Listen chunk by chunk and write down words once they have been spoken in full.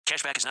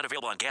Cashback is not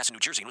available on gas in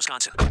New Jersey and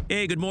Wisconsin.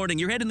 Hey, good morning.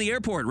 You're heading the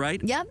airport,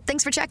 right? Yep,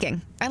 thanks for checking.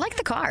 I like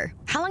the car.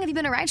 How long have you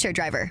been a rideshare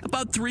driver?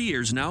 About 3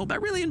 years now. I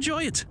really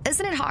enjoy it.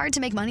 Isn't it hard to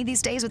make money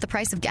these days with the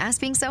price of gas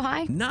being so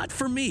high? Not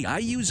for me. I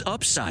use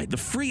Upside, the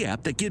free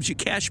app that gives you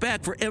cash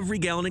back for every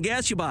gallon of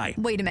gas you buy.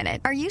 Wait a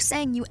minute. Are you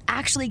saying you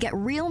actually get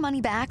real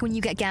money back when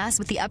you get gas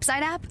with the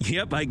Upside app?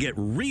 Yep, I get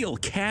real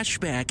cash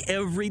back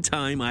every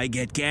time I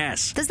get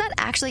gas. Does that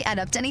actually add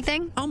up to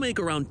anything? I'll make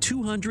around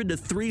 $200 to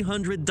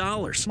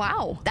 $300.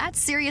 Wow, that's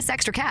serious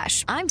extra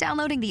cash. I'm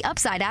downloading the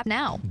Upside app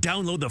now.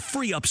 Download the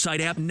free Upside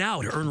app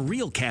now to earn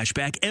real cash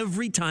back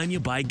every time you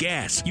buy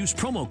gas. Use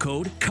promo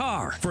code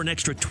CAR for an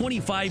extra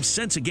 25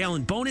 cents a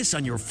gallon bonus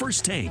on your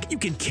first tank. You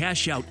can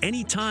cash out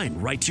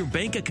anytime right to your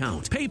bank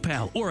account,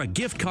 PayPal, or a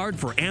gift card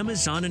for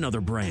Amazon and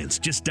other brands.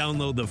 Just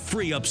download the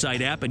free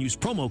Upside app and use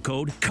promo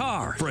code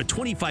CAR for a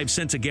 25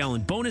 cents a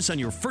gallon bonus on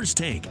your first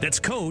tank. That's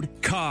code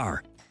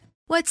CAR.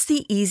 What's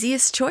the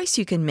easiest choice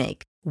you can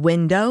make?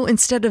 Window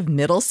instead of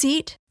middle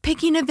seat?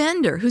 Picking a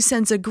vendor who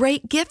sends a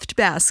great gift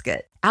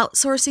basket?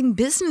 Outsourcing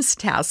business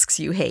tasks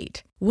you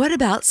hate? What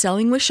about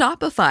selling with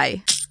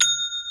Shopify?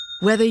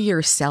 Whether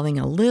you're selling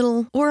a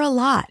little or a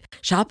lot,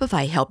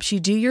 Shopify helps you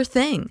do your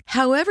thing,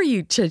 however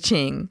you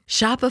cha-ching.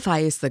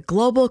 Shopify is the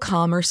global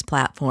commerce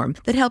platform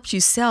that helps you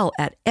sell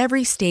at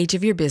every stage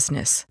of your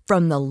business.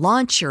 From the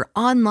launch your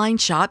online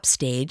shop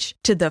stage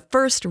to the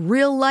first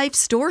real-life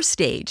store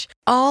stage,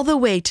 all the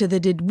way to the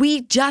did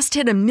we just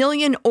hit a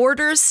million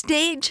orders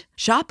stage.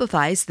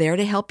 Shopify's there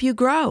to help you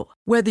grow.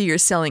 Whether you're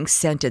selling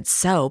scented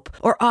soap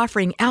or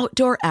offering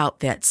outdoor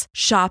outfits,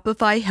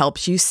 Shopify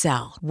helps you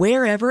sell.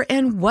 Wherever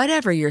and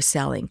whatever you're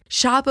selling,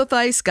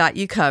 Shopify's got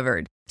you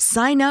covered.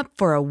 Sign up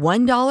for a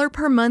 $1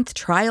 per month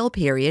trial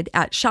period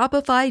at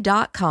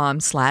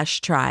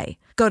shopify.com/try.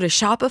 Go to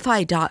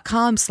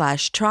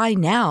shopify.com/try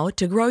now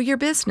to grow your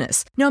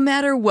business, no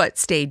matter what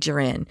stage you're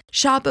in.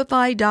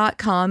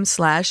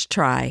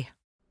 Shopify.com/try.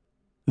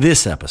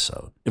 This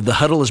episode of The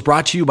Huddle is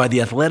brought to you by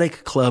the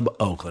Athletic Club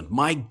Oakland,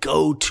 my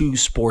go-to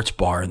sports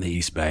bar in the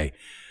East Bay.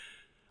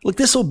 Look,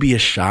 this will be a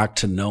shock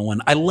to no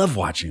one. I love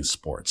watching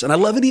sports, and I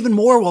love it even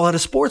more while at a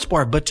sports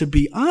bar. But to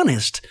be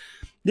honest,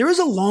 there was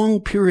a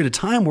long period of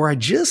time where I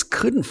just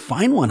couldn't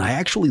find one I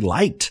actually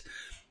liked.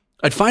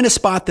 I'd find a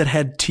spot that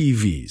had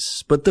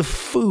TVs, but the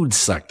food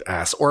sucked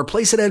ass, or a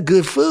place that had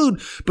good food,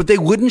 but they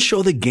wouldn't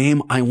show the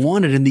game I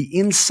wanted, and the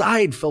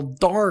inside felt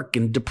dark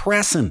and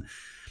depressing.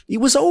 It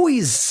was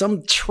always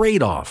some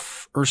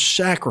trade-off or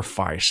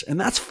sacrifice, and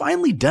that's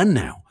finally done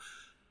now.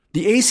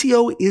 The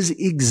ACO is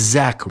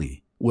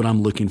exactly what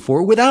I'm looking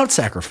for without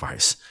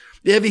sacrifice.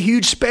 They have a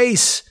huge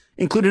space,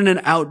 including an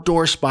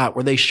outdoor spot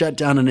where they shut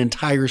down an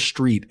entire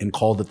street and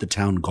called it the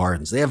Town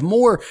Gardens. They have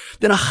more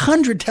than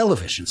 100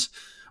 televisions,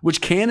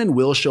 which can and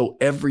will show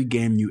every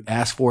game you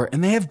ask for,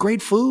 and they have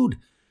great food.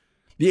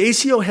 The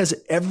ACO has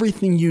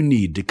everything you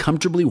need to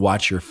comfortably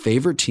watch your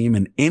favorite team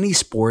in any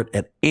sport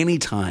at any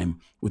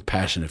time with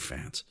passionate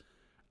fans.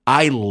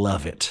 I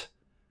love it,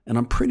 and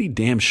I'm pretty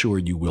damn sure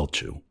you will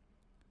too.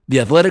 The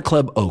Athletic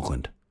Club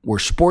Oakland, where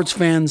sports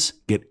fans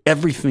get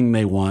everything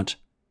they want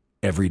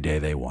every day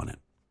they want it.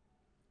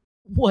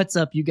 What's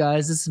up, you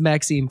guys? This is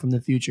Maxime from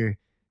the future.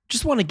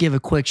 Just want to give a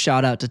quick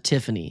shout out to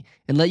Tiffany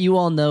and let you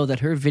all know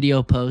that her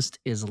video post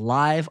is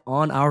live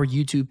on our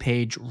YouTube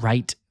page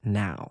right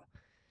now.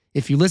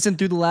 If you listened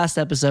through the last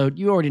episode,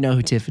 you already know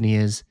who Tiffany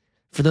is.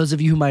 For those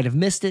of you who might have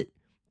missed it,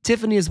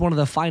 Tiffany is one of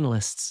the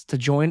finalists to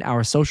join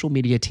our social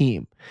media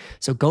team.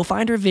 So go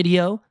find her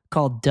video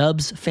called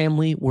Dub's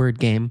Family Word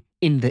Game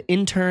in the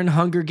Intern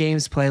Hunger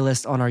Games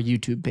playlist on our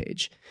YouTube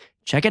page.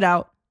 Check it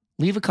out,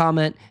 leave a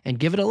comment, and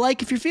give it a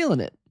like if you're feeling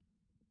it.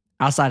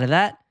 Outside of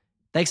that,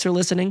 thanks for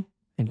listening,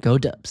 and go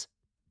Dubs.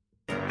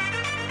 We're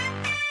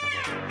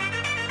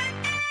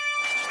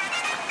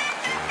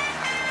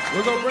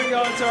going to bring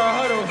y'all into our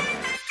huddle.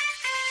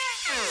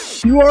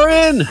 You are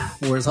in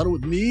Warriors Huddle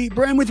with me,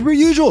 Bram, with your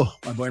usual,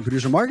 my boy and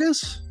producer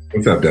Marcus.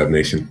 What's up, Dub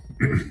Nation?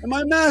 And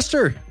my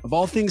master of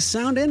all things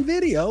sound and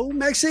video,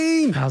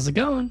 Maxime. How's it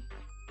going?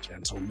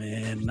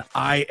 Gentlemen,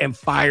 I am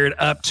fired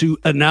up to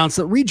announce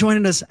that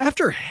rejoining us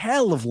after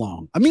hell of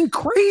long,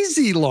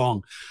 crazy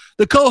long,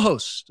 the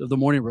co-host of the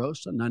Morning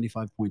Roast on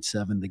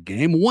 95.7 The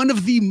Game, one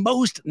of the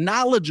most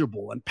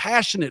knowledgeable and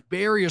passionate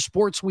Bay Area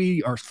sports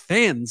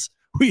fans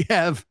we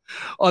have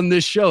on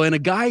this show, and a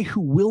guy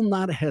who will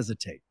not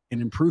hesitate in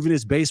improving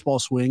his baseball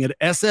swing at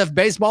SF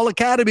Baseball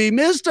Academy,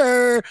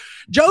 Mr.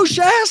 Joe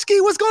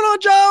Shasky. What's going on,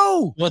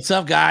 Joe? What's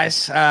up,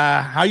 guys?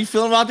 How you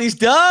feeling about these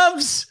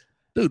Dubs?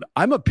 Dude,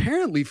 I'm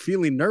apparently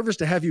feeling nervous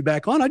to have you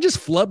back on. I just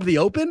flubbed the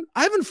open.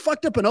 I haven't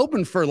fucked up an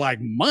open for like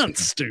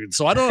months, dude.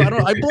 So I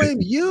blame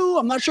you.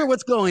 I'm not sure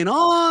what's going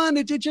on.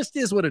 It just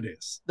is what it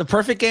is. The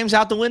perfect game's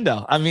out the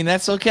window.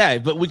 That's okay,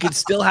 but we could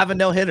still have a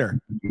no-hitter.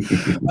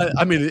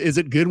 Is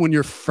it good when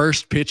your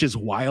first pitch is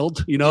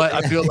wild?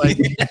 I feel like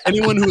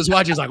anyone who is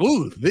watching is like,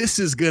 ooh, this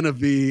is going to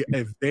be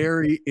a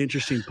very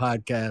interesting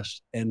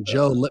podcast. And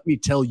Joe, let me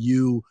tell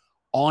you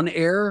on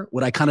air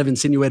what I kind of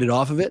insinuated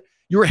off of it.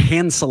 You were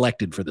hand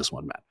selected for this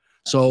one, Matt.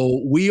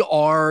 So we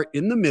are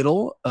in the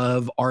middle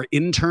of our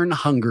intern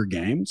Hunger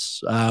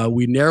Games.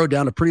 We narrowed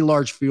down a pretty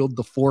large field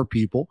to 4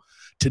 people.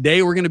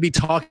 Today, we're going to be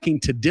talking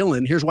to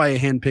Dylan. Here's why I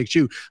handpicked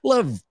you.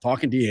 Love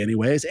talking to you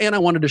anyways. And I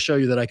wanted to show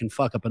you that I can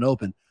fuck up and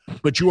open.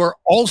 But you are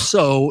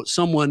also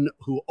someone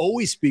who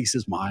always speaks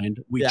his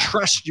mind. We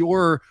trust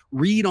your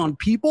read on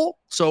people.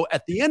 So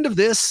at the end of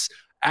this,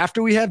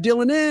 after we have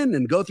Dylan in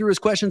and go through his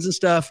questions and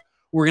stuff,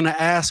 we're going to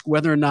ask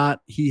whether or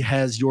not he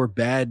has your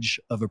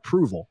badge of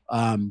approval.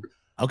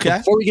 Okay.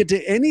 Before we get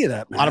to any of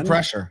that, man. A lot of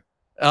pressure.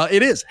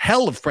 It is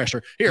hell of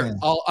pressure. Here,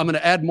 I'm going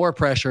to add more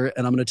pressure,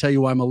 and I'm going to tell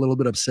you why I'm a little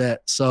bit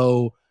upset.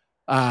 So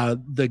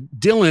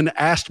Dylan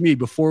asked me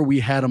before we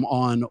had him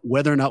on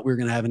whether or not we were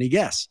going to have any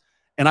guests.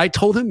 And I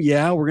told him,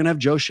 yeah, we're going to have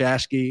Joe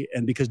Shasky.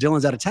 And because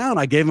Dylan's out of town,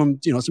 I gave him,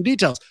 some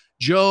details.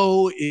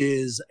 Joe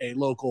is a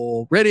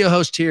local radio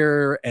host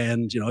here,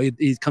 and,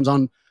 he comes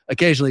on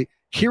occasionally.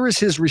 Here is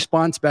his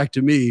response back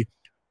to me.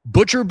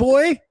 Butcher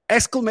Boy, !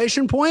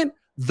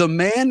 The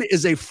man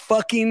is a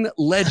fucking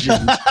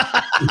legend.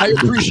 I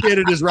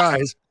appreciated his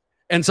rise.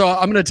 And so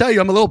I'm going to tell you,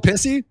 I'm a little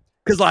pissy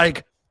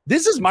because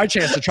this is my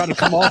chance to try to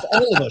come off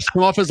all of us,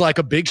 come off as like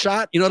a big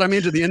shot. You know what I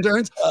mean? To the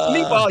interns.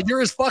 Meanwhile, you're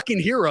his fucking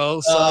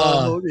hero.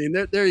 So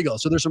there you go.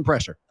 So there's some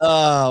pressure.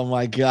 Oh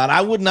my God. I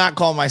would not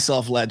call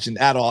myself legend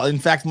at all. In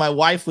fact, my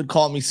wife would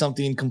call me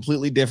something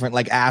completely different,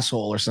 like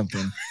asshole or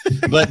something,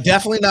 but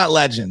definitely not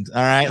legend.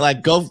 All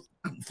right. Go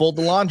fold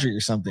the laundry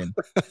or something.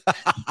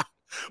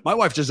 My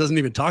wife just doesn't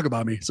even talk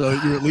about me. So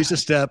you're at least a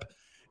step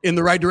in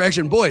the right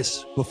direction.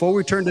 Boys, before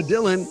we turn to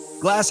Dylan,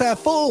 glass half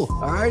full.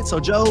 All right. So,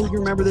 Joe, you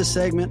remember this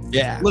segment?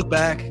 Yeah. Look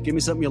back. Give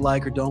me something you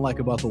like or don't like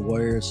about the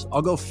Warriors.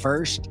 I'll go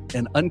first.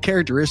 And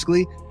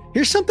uncharacteristically,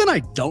 here's something I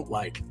don't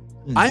like.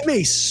 I'm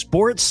a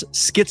sports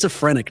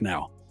schizophrenic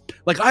now.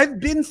 I've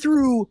been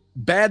through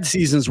bad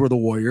seasons with the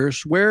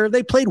Warriors where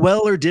they played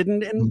well or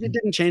didn't, and it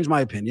didn't change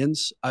my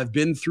opinions. I've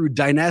been through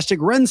dynastic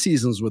run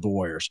seasons with the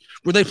Warriors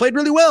where they played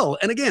really well,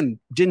 and again,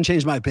 didn't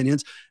change my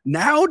opinions.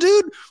 Now,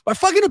 dude, my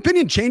fucking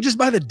opinion changes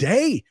by the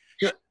day.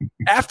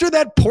 After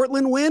that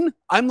Portland win,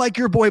 I'm like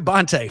your boy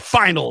Bonte.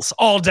 Finals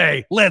all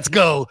day. Let's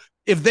go.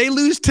 If they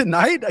lose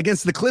tonight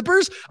against the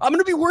Clippers, I'm going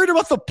to be worried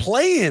about the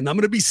play-in. I'm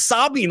going to be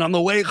sobbing on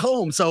the way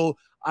home. So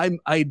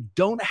I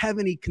don't have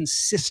any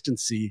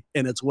consistency,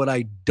 and it's what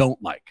I don't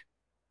like.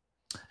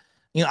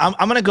 I'm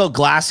going to go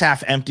glass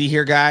half empty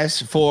here,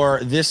 guys,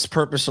 for this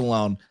purpose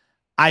alone.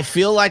 I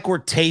feel like we're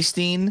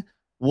tasting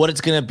what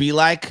it's going to be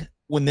like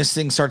when this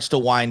thing starts to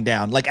wind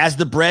down. As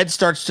the bread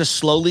starts to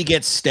slowly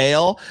get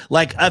stale,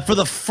 for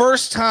the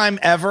first time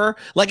ever,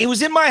 it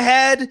was in my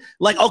head,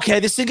 okay,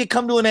 this thing could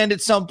come to an end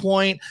at some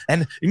point,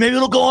 and maybe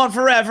it'll go on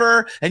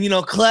forever, and,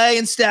 Clay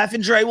and Steph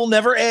and Dre will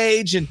never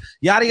age, and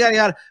yada, yada,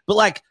 yada.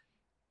 But,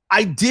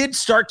 I did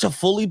start to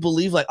fully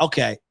believe,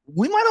 okay,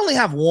 we might only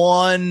have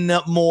one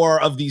more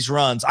of these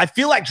runs. I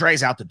feel like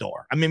Dre's out the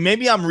door. I mean,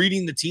 maybe I'm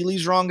reading the tea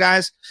leaves wrong,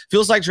 guys.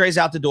 Feels like Dre's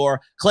out the door.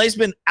 Clay's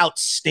been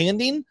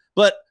outstanding,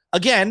 but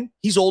again,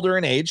 he's older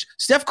in age.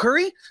 Steph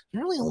Curry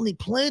really only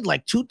played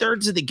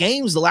 2/3 of the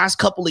games the last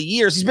couple of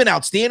years. He's been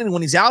outstanding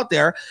when he's out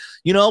there,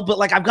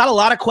 but I've got a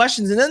lot of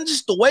questions. And then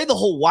just the way the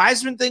whole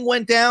Wiseman thing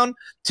went down,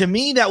 to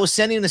me, that was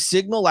sending a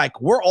signal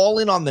we're all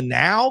in on the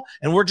now,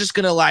 and we're just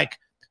going to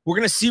we're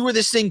going to see where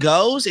this thing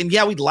goes. And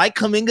yeah, we'd like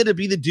Kuminga to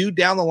be the dude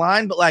down the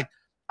line, but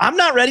I'm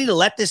not ready to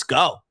let this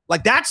go.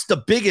 That's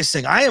the biggest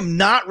thing. I am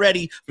not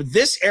ready for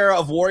this era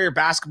of Warrior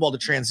basketball to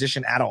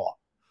transition at all.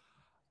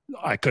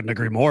 I couldn't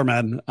agree more,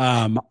 man.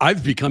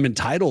 I've become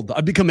entitled.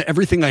 I've become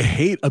everything I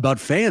hate about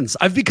fans.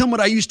 I've become what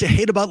I used to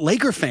hate about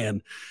Laker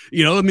fan.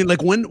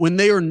 When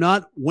they are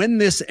not, when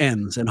this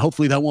ends, and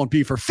hopefully that won't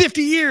be for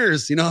 50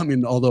 years,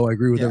 although I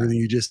agree with everything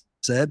you just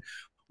said,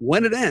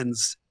 when it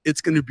ends,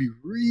 it's going to be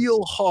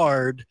real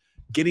hard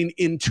getting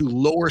into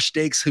lower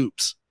stakes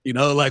hoops. When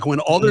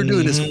all they're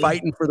doing is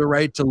fighting for the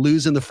right to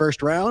lose in the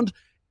first round,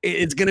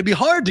 it's going to be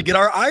hard to get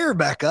our ire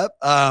back up.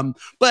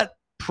 But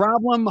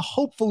problem,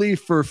 hopefully,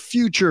 for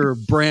future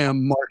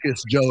Bram,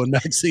 Marcus, Joe, and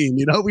Maxine.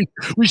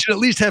 We should at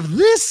least have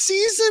this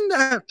season.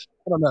 I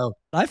don't know.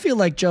 I feel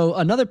like, Joe,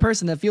 another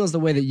person that feels the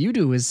way that you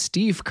do is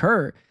Steve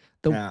Kerr.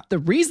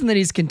 The reason that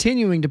he's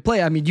continuing to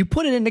play, I mean, you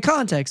put it into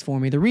context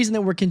for me. The reason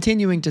that we're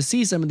continuing to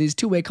see some of these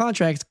two-way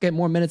contracts get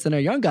more minutes than our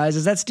young guys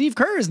is that Steve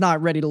Kerr is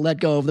not ready to let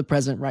go of the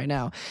present right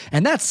now.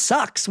 And that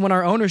sucks when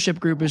our ownership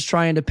group is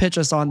trying to pitch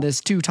us on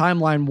this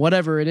timeline,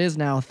 whatever it is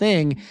now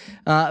thing,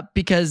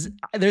 because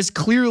there's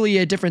clearly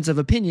a difference of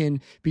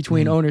opinion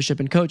between ownership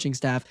and coaching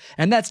staff.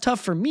 And that's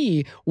tough for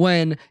me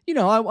when,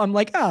 I'm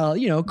like,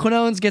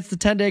 Quinones gets the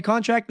 10-day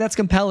contract. That's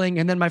compelling.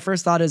 And then my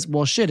first thought is,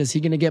 well, shit, is he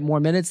going to get more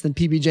minutes than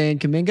PBJ and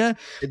Kuminga?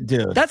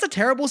 Dude, that's a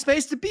terrible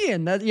space to be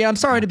in. I'm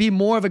sorry to be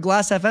more of a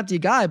glass half empty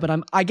guy, but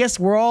I guess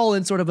we're all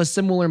in sort of a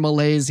similar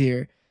malaise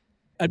here.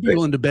 I'd be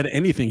willing to bet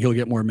anything he'll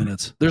get more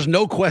minutes. There's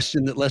no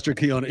question that Lester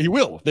Keon, he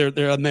will.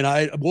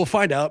 We'll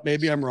find out.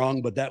 Maybe I'm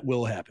wrong, but that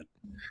will happen.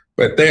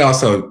 But they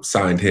also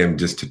signed him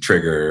just to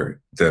trigger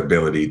the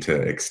ability to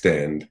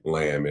extend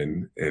Lamb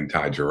and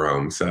Ty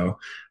Jerome. So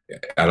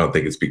I don't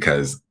think it's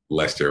because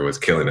Lester was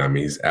killing him.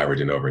 He's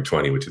averaging over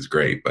 20, which is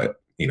great. But,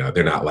 you know,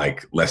 they're not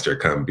like, Lester,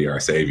 come be our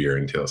savior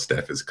until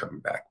Steph is coming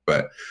back.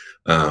 But,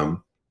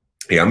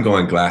 yeah, I'm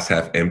going glass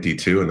half empty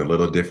too, in a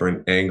little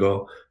different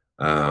angle.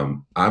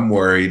 I'm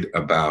worried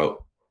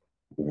about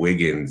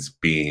Wiggins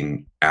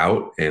being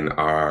out, and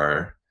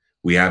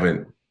we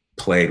haven't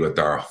played with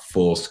our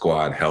full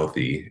squad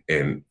healthy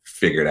and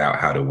figured out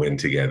how to win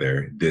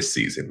together this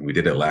season. We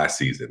did it last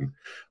season,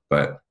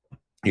 but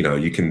you know,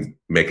 you can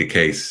make a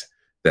case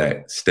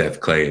that Steph,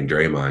 Clay, and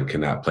Draymond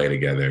cannot play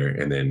together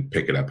and then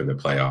pick it up in the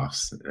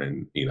playoffs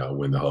and, you know,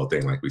 win the whole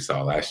thing like we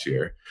saw last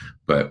year.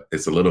 But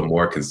it's a little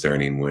more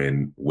concerning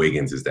when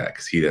Wiggins is that,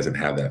 because he doesn't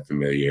have that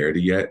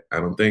familiarity yet,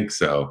 I don't think.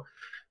 So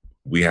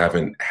we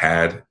haven't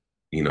had,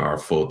 you know, our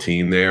full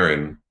team there.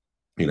 And,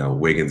 you know,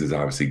 Wiggins is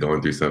obviously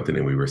going through something,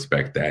 and we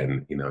respect that,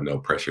 and, you know, no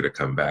pressure to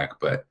come back.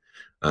 But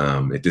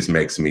it just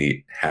makes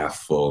me half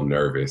full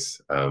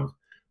nervous of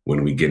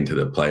when we get into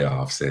the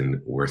playoffs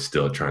and we're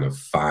still trying to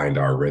find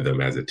our rhythm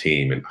as a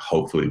team, and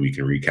hopefully we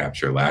can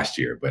recapture last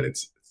year. But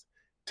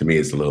to me,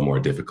 it's a little more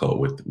difficult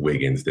with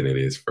Wiggins than it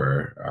is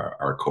for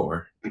our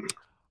core.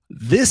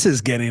 This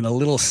is getting a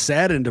little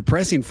sad and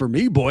depressing for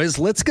me, boys.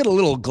 Let's get a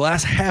little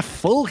glass half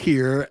full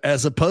here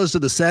as opposed to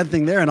the sad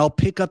thing there, and I'll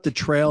pick up the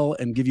trail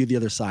and give you the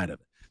other side of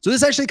it. So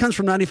this actually comes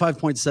from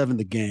 95.7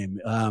 The Game.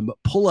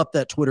 Pull up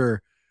that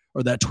Twitter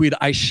or that tweet,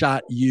 I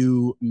shot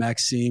you,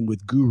 Maxime,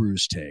 with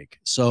Guru's take.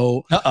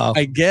 So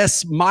I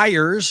guess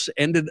Myers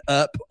ended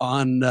up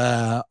on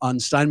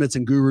Steinmetz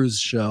and Guru's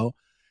show,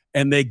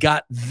 and they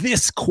got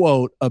this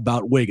quote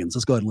about Wiggins.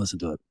 Let's go ahead and listen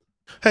to it.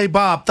 Hey,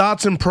 Bob,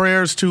 thoughts and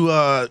prayers to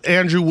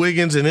Andrew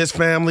Wiggins and his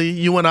family.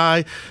 You and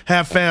I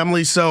have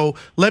family, so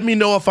let me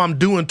know if I'm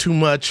doing too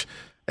much.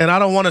 And I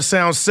don't want to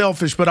sound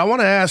selfish, but I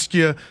want to ask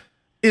you,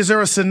 is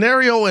there a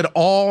scenario at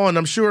all, and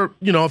I'm sure,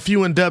 you know, a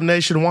few in Dub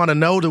Nation want to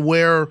know, to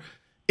where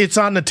it's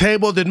on the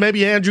table that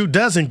maybe Andrew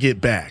doesn't get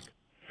back?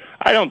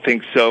 I don't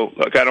think so.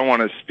 Look, I don't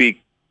want to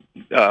speak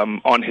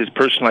on his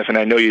personal life, and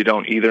I know you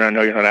don't either. I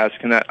know you're not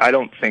asking that. I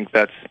don't think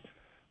that's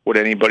what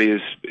anybody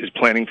is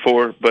planning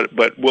for, but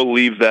we'll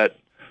leave that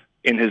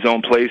in his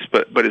own place.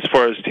 But as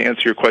far as to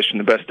answer your question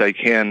the best I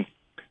can,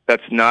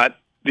 that's not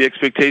the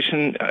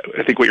expectation.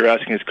 I think what you're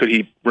asking is, could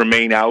he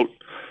remain out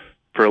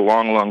for a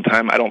long, long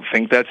time? I don't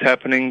think that's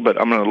happening,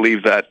 but I'm going to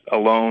leave that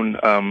alone.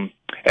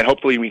 And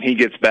hopefully when he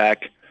gets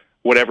back,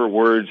 whatever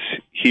words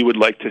he would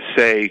like to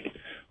say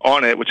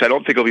on it, which I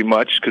don't think will be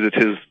much because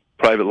it's his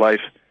private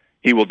life,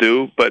 he will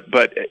do. But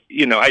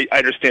you know, I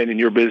understand in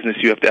your business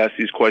you have to ask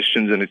these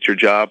questions and it's your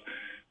job.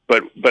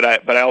 But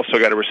I also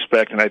got to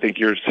respect, and I think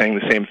you're saying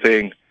the same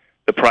thing,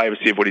 the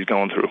privacy of what he's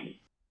going through.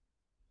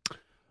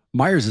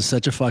 Myers is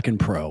such a fucking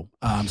pro.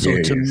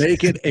 To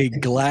make it a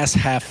glass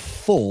half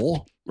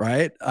full,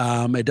 right?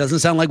 It doesn't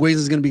sound like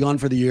Wiggins is going to be gone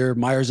for the year.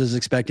 Myers is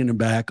expecting him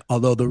back.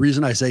 Although the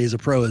reason I say he's a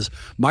pro is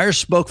Myers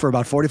spoke for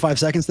about 45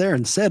 seconds there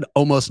and said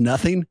almost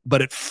nothing,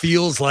 but it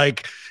feels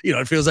like, you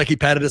know, he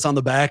patted us on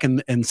the back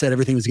and said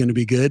everything was going to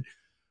be good.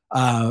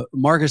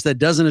 Marcus, that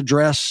doesn't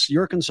address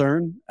your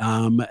concern.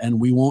 And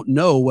we won't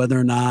know whether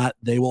or not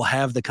they will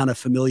have the kind of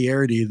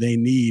familiarity they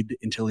need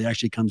until he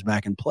actually comes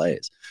back and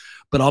plays.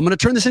 But I'm going to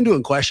turn this into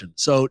a question.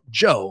 So,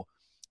 Joe,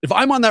 if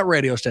I'm on that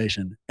radio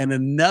station and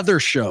another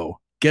show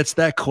gets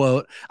that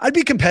quote, I'd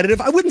be competitive.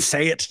 I wouldn't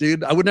say it,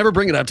 dude. I would never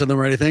bring it up to them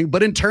or anything.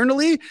 But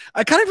internally,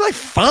 I kind of like,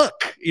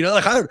 fuck, you know,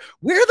 like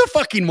we're the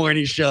fucking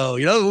morning show.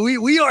 You know,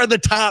 we are the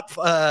top,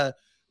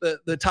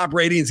 the top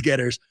ratings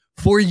getters.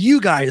 For you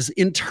guys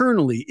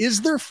internally,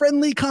 is there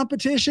friendly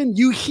competition?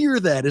 You hear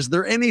that? Is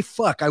there any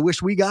fuck? I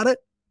wish we got it.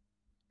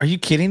 Are you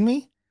kidding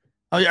me?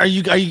 Are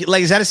you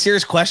like, is that a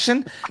serious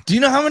question? Do you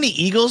know how many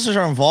Eagles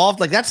are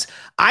involved? Like,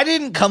 I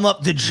didn't come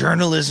up the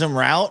journalism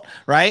route,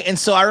 right? And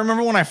so I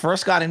remember when I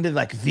first got into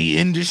like the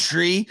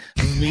industry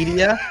of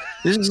media,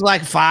 this was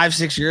like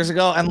 5-6 years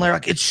ago, and they're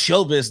like, it's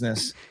show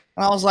business.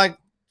 And I was like,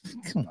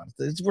 come on,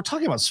 we're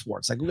talking about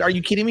sports. Like, are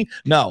you kidding me?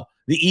 No,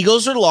 the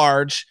egos are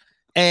large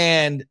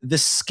and the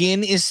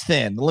skin is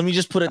thin. Let me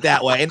just put it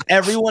that way. And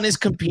everyone is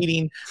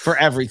competing for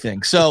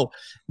everything. So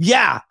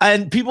yeah.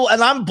 And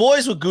I'm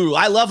boys with Guru.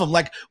 I love him.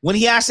 Like, when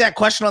he asked that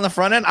question on the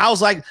front end, I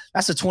was like,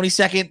 that's a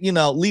 20-second, you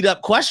know, lead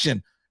up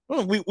question.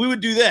 We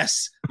would do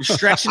this. You're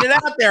stretching it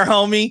out there,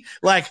 homie.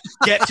 Like,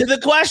 get to the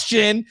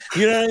question.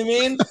 You know what I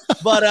mean?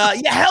 But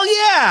yeah, hell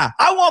yeah.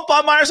 I want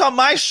Bob Myers on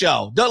my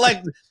show.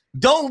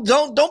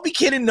 Don't be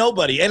kidding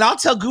nobody. And I'll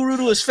tell Guru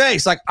to his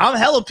face, like, I'm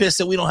hella pissed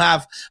that we don't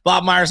have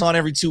Bob Myers on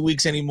every 2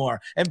 weeks anymore.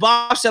 And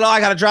Bob said, I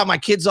got to drop my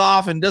kids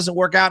off and it doesn't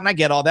work out. And I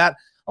get all that.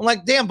 I'm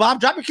like, damn,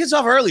 Bob, drop your kids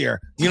off earlier.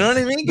 You know what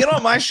I mean? Get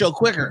on my show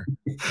quicker.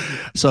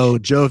 So,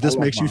 Joe, if this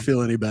makes you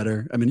feel any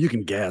better, I mean, you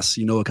can guess,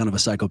 you know what kind of a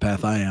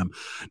psychopath I am.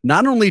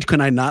 Not only can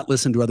I not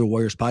listen to other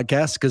Warriors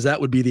podcasts, because that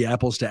would be the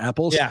apples to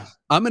apples. Yeah.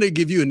 I'm going to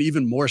give you an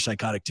even more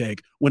psychotic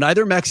take. When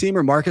either Maxime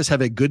or Marcus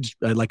have a good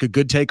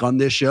take on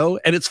this show,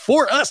 and it's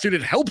for us, dude,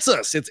 it helps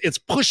us. It's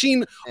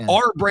pushing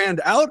our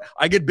brand out.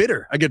 I get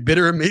bitter.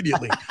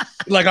 Immediately.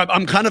 Like,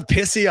 I'm kind of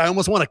pissy. I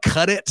almost want to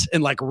cut it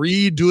and like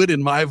redo it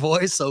in my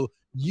voice. So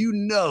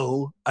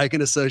I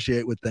can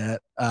associate with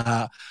that.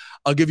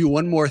 I'll give you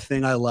one more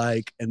thing I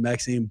like, and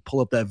Maxime, pull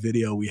up that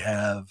video we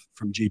have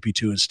from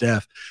GP2 and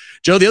Steph.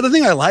 Joe, the other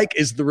thing I like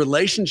is the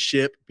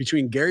relationship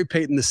between Gary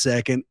Payton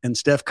II and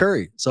Steph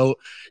Curry. So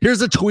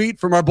here's a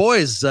tweet from our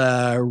boys,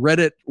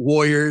 Reddit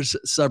Warriors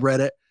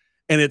subreddit,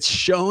 and it's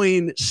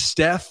showing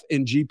Steph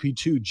and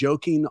GP2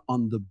 joking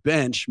on the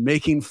bench,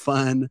 making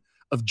fun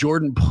of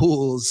Jordan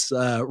Poole's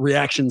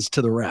reactions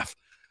to the ref.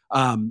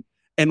 And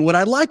what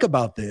I like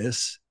about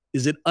this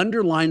is it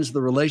underlines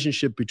the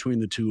relationship between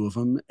the two of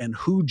them and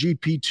who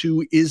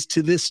GP2 is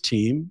to this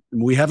team.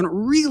 And we haven't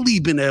really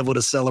been able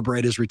to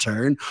celebrate his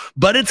return,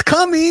 but it's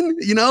coming,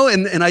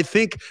 and I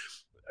think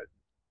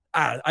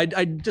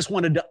I just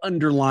wanted to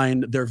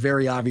underline their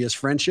very obvious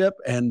friendship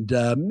and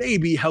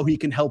maybe how he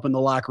can help in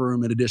the locker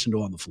room in addition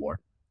to on the floor.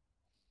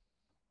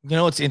 You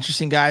know what's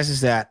interesting, guys,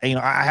 is that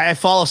I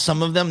follow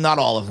some of them, not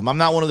all of them. I'm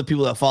not one of the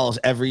people that follows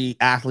every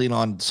athlete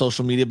on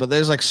social media, but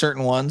there's like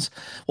certain ones.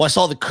 Well, I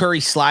saw the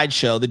Curry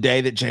slideshow the day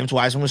that James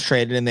Wiseman was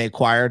traded and they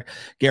acquired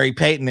Gary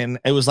Payton, and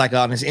it was like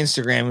on his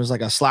Instagram, it was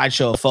like a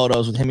slideshow of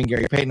photos with him and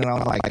Gary Payton, and I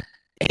was like,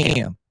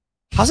 damn,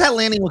 how's that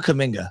landing with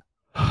Kuminga?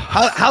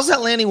 How's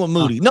that landing with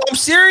Moody? No, I'm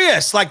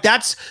serious. Like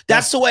that's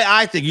the way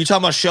I think. You're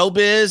talking about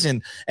showbiz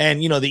and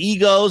the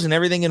egos and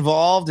everything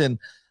involved, and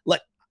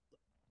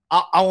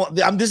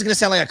this is going to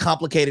sound like a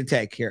complicated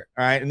take here.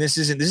 All right. And this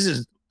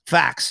is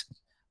facts.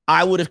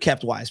 I would have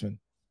kept Wiseman.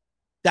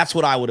 That's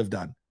what I would have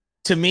done.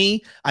 To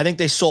me, I think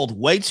they sold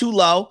way too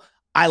low.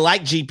 I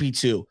like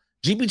GP2.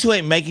 GP2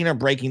 ain't making or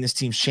breaking this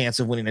team's chance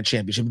of winning a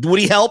championship. Would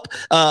he help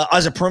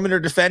as a perimeter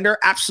defender?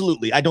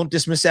 Absolutely. I don't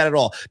dismiss that at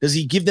all. Does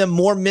he give them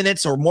more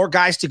minutes or more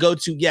guys to go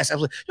to? Yes,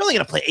 absolutely. You're only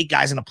going to play 8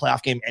 guys in a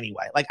playoff game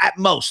anyway. Like at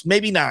most,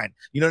 maybe 9.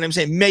 You know what I'm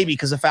saying? Maybe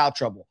because of foul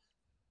trouble.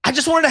 I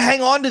just wanted to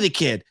hang on to the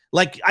kid.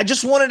 Like, I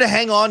just wanted to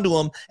hang on to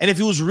him. And if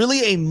it was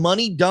really a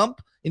money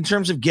dump in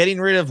terms of getting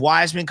rid of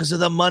Wiseman because of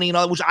the money and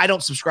all, which I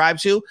don't subscribe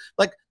to,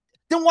 like,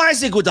 then why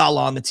is Iguodala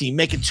on the team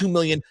making $2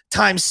 million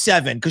times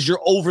 7 because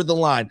you're over the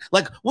line?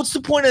 Like, what's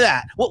the point of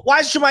that? Why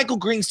is JaMychal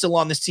Green still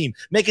on this team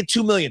making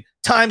 $2 million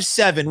times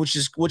 7, which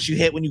is what you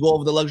hit when you go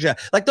over the luxury?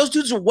 Like, those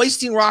dudes are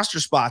wasting roster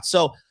spots.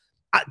 So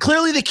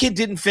clearly the kid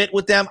didn't fit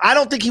with them. I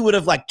don't think he would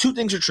have, like, 2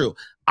 things are true.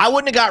 I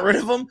wouldn't have got rid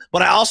of him,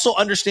 but I also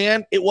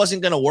understand it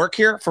wasn't going to work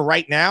here for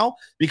right now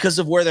because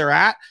of where they're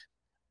at.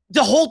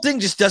 The whole thing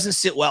just doesn't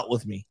sit well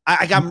with me.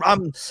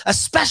 I'm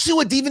especially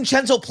with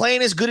DiVincenzo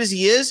playing as good as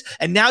he is,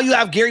 and now you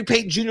have Gary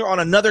Payton Jr. on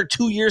another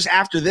 2 years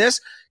after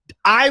this.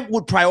 I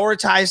would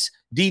prioritize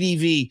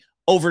DDV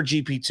over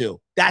GP2.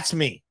 That's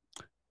me.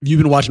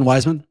 You've been watching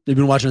Wiseman? You've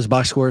been watching his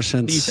box score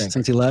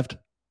since he left?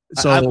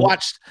 So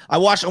I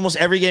watched almost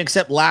every game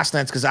except last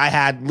night's because I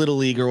had Little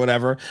League or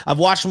whatever. I've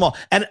watched them all,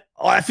 and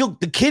I feel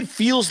the kid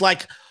feels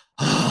like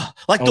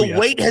the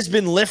weight has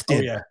been lifted.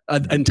 Oh, yeah.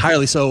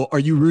 Entirely. So, are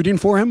you rooting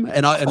for him?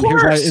 And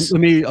here's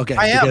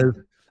I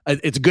am.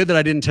 It's good that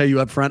I didn't tell you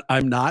up front.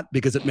 I'm not,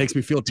 because it makes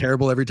me feel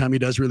terrible every time he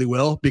does really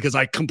well, because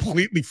I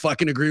completely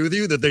fucking agree with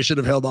you that they should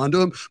have held on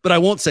to him. But I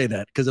won't say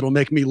that because it'll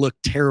make me look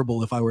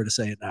terrible if I were to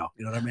say it now.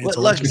 You know what I mean?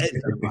 Look,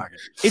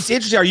 it's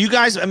interesting. Are you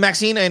guys,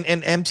 Maxine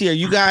and MT, are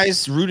you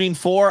guys rooting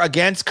for,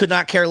 against, could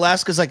not care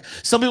less? Because like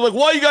some people are like,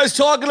 why are you guys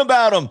talking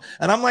about him?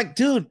 And I'm like,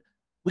 dude,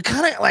 we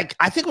kind of like,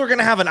 I think we're going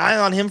to have an eye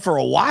on him for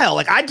a while.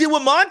 Like I did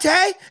with Monte,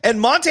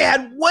 and Monte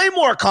had way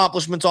more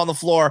accomplishments on the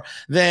floor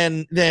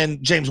than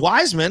James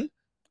Wiseman.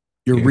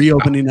 You're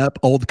reopening up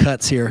old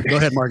cuts here. Go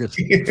ahead, Marcus.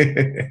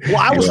 Well,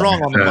 I was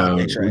wrong on the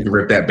Monte trade. We can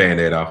rip that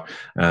Band-Aid off.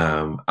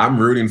 I'm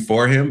rooting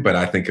for him, but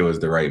I think it was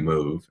the right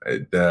move.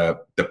 The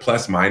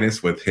plus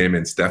minus with him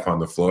and Steph on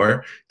the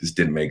floor just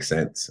didn't make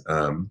sense.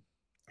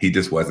 He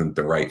just wasn't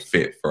the right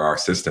fit for our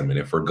system. And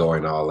if we're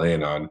going all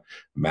in on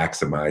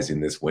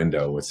maximizing this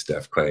window with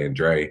Steph, Clay, and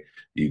Dre,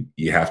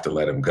 you have to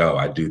let him go.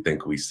 I do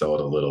think we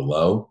sold a little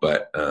low,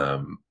 but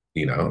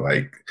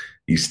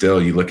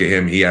you look at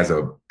him, he has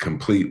a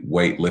complete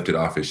weight lifted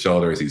off his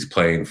shoulders. He's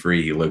playing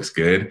free. He looks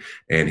good.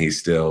 And he's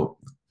still,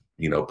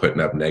 putting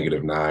up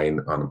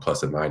 -9 on a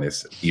plus and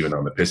minus, even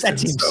on the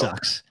Pistons. That team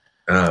sucks.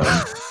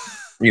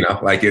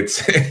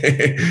 It's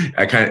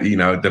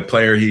the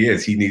player he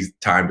is, he needs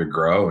time to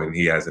grow, and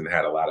he hasn't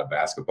had a lot of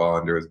basketball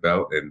under his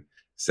belt, and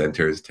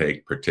centers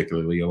take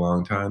particularly a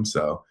long time.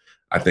 So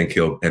I think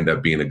he'll end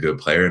up being a good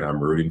player, and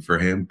I'm rooting for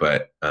him,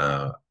 but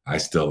I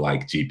still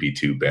like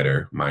GP2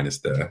 better, minus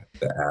the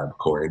ab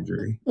core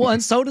injury. Well,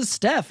 and so does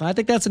Steph. I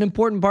think that's an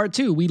important part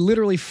too. We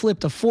literally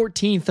flipped a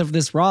 14th of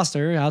this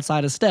roster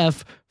outside of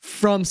Steph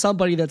from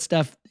somebody that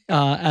Steph,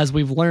 as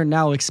we've learned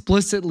now,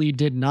 explicitly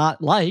did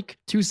not like,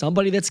 to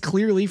somebody that's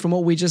clearly, from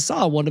what we just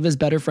saw, one of his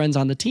better friends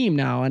on the team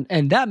now.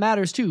 And that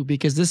matters too,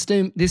 because this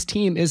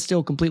team is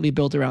still completely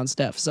built around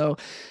Steph. So,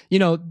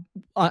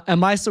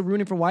 am I still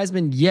rooting for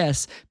Wiseman?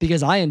 Yes,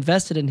 because I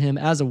invested in him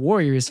as a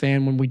Warriors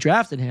fan when we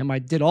drafted him. I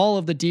did all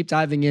of the deep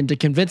diving in to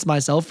convince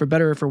myself, for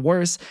better or for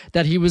worse,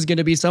 that he was going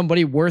to be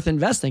somebody worth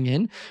investing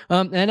in.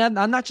 And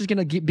I'm not just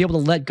going to be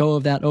able to let go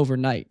of that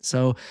overnight.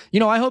 So,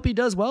 I hope he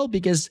does well,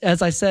 because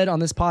as I said on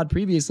this pod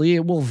previously,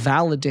 it will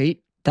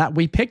validate that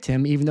we picked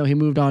him, even though he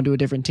moved on to a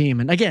different team.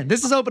 And again,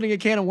 this is opening a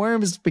can of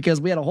worms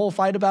because we had a whole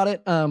fight about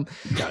it. But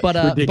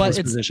ridiculous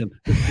it's position.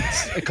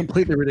 It's a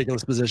completely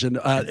ridiculous position.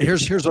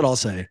 Here's what I'll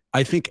say.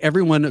 I think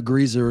everyone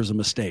agrees there was a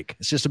mistake.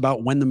 It's just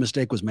about when the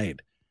mistake was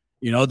made.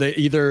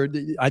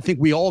 I think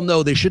we all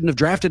know they shouldn't have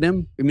drafted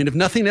him. I mean, if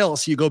nothing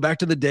else, you go back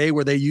to the day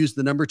where they used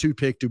the number 2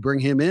 pick to bring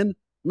him in.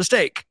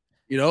 Mistake.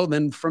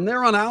 Then from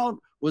there on out,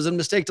 was it a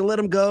mistake to let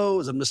him go?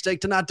 Was it a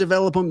mistake to not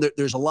develop him?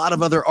 There's a lot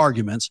of other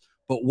arguments,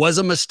 but was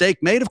a mistake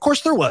made? Of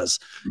course there was.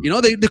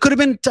 They could have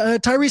been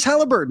Tyrese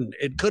Halliburton.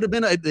 It could have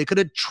been, they could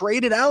have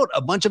traded out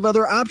a bunch of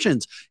other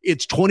options.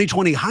 It's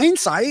 2020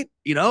 hindsight.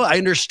 I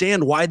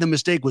understand why the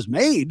mistake was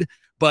made,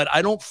 but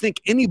I don't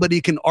think anybody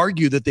can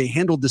argue that they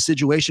handled the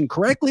situation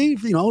correctly.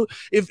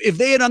 If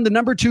they had on the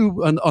number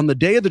 2 on the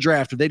day of the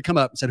draft, if they'd come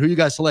up and said, who are you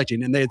guys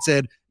selecting? And they had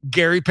said,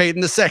 Gary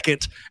Payton II, everyone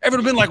would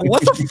have been like,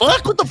 what the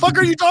fuck? What the fuck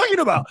are you talking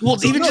about? Well,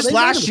 even just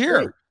last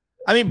year.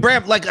 I mean,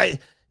 Bram,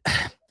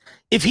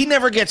 if he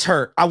never gets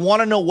hurt, I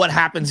want to know what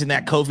happens in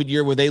that COVID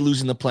year where they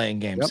lose in the playing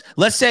games. Yep.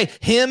 Let's say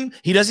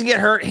he doesn't get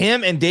hurt.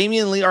 Him and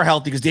Damian Lee are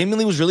healthy because Damian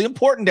Lee was really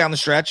important down the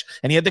stretch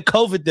and he had the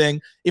COVID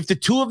thing. If the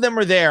 2 of them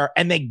are there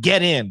and they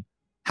get in,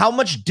 how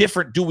much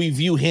different do we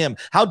view him?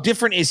 How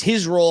different is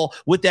his role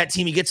with that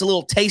team? He gets a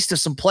little taste of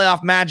some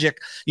playoff magic,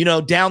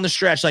 down the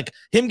stretch. Like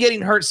him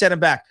getting hurt set him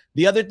back.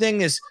 The other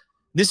thing is,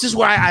 this is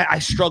where I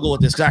struggle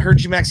with this because I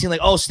heard you, Maxine,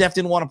 Steph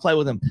didn't want to play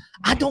with him.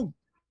 I don't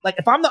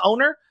if I'm the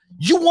owner,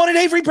 you wanted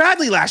Avery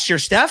Bradley last year,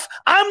 Steph.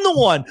 I'm the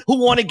one who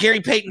wanted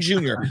Gary Payton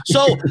Jr.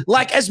 So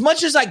as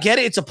much as I get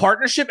it, it's a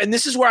partnership. And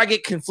this is where I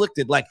get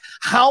conflicted.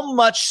 How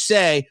much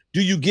say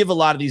do you give a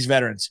lot of these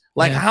veterans?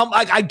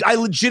 I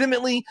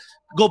legitimately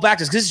go back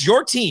to this because it's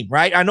your team,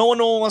 right? I know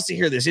no one wants to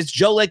hear this. It's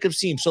Joe Lacob's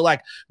team. So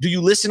do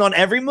you listen on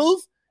every move?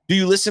 Do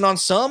you listen on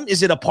some?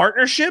 Is it a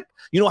partnership?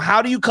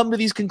 How do you come to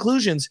these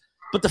conclusions?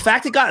 But the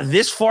fact it got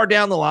this far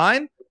down the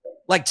line,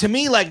 to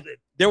me,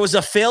 there was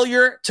a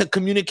failure to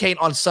communicate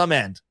on some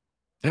end.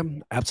 Yeah,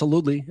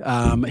 absolutely.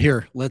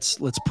 Here, let's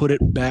put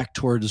it back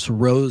towards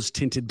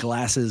rose-tinted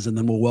glasses, and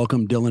then we'll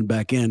welcome Dylan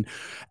back in.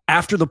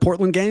 After the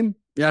Portland game,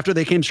 after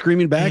they came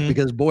screaming back,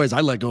 because, boys,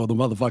 I let go of the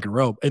motherfucking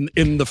rope. And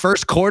in the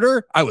first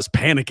quarter, I was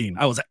panicking.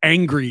 I was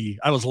angry.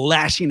 I was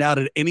lashing out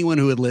at anyone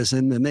who had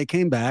listened, and they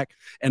came back.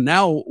 And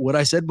now what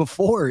I said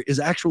before is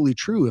actually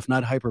true, if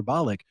not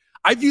hyperbolic.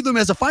 I view them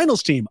as a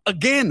finals team,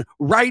 again,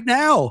 right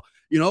now.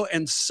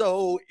 And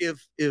so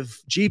if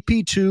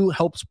GP2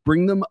 helps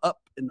bring them up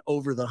and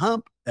over the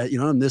hump,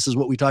 and this is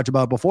what we talked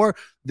about before,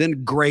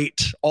 then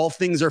great. All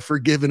things are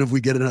forgiven if we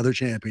get another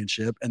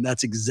championship. And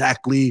that's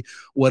exactly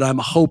what I'm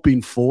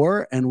hoping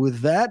for. And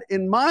with that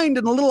in mind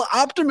and a little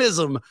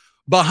optimism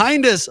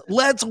behind us,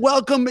 let's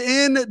welcome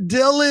in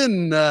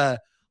Dylan.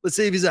 Let's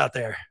see if he's out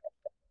there.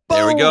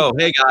 There we go.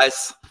 Hey,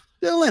 guys.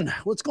 Dylan,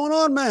 what's going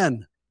on,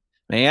 man?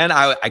 Man,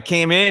 I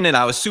came in and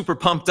I was super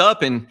pumped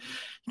up, and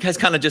you guys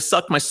kind of just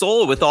sucked my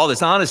soul with all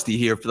this honesty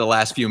here for the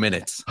last few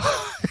minutes.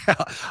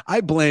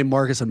 I blame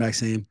Marcus and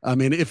Maxime. I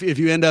mean, if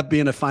you end up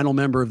being a final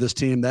member of this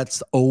team,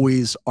 that's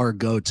always our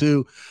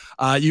go-to.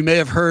 You may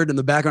have heard in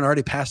the background, I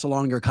already passed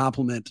along your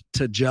compliment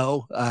to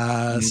Joe.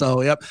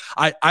 So, yep.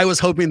 I was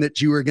hoping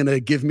that you were going to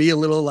give me a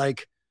little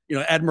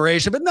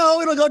admiration, but no,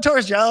 it'll go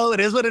towards Joe.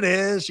 It is what it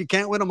is. You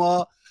can't win them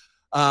all.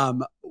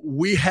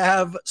 We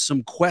have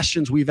some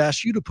questions we've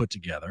asked you to put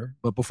together,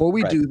 but before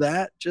we do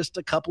that, just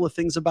a couple of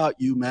things about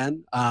you,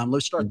 man.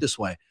 Let's start this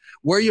way.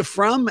 Where are you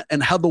from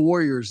and how the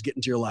Warriors get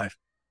into your life?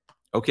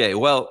 Okay.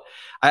 Well,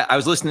 I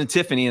was listening to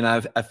Tiffany and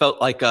I felt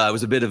like I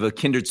was a bit of a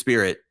kindred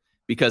spirit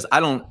because I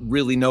don't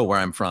really know where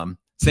I'm from.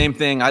 Same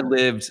thing. I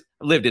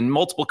lived in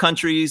multiple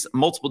countries,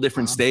 multiple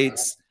different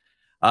states.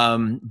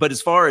 But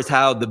as far as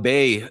how the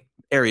Bay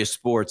Area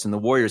sports and the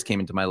Warriors came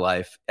into my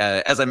life,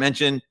 as I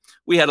mentioned,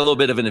 we had a little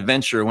bit of an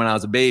adventure when I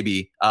was a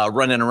baby,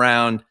 running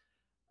around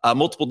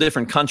multiple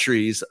different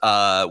countries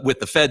with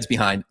the feds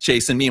behind,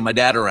 chasing me and my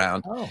dad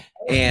around.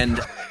 And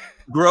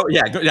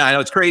I know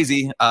it's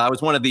crazy. I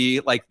was one of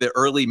the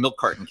early milk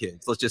carton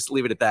kids. Let's just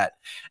leave it at that.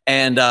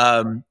 And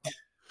I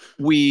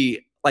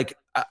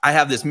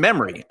have this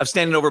memory of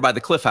standing over by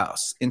the Cliff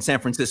House in San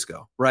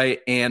Francisco,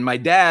 right? And my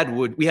dad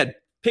we had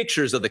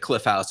pictures of the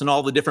Cliff House and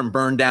all the different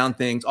burned down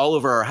things all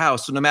over our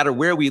house. So no matter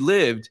where we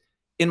lived,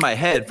 in my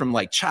head from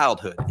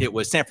childhood, it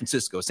was San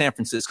Francisco, San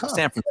Francisco,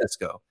 San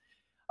Francisco.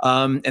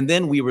 And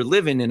then we were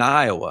living in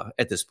Iowa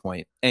at this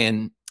point,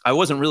 and I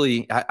wasn't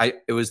really,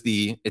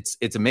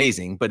 it's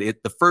amazing, but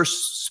the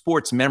first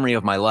sports memory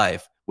of my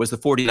life was the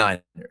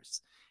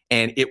 49ers,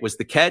 and it was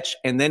the catch,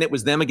 and then it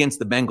was them against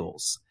the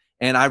Bengals.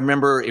 And I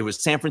remember it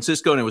was San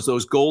Francisco, and it was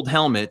those gold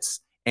helmets,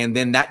 and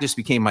then that just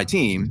became my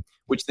team,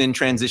 which then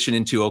transitioned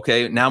into,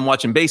 okay, now I'm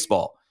watching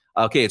baseball.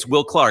 Okay, it's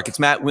Will Clark, it's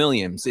Matt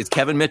Williams, it's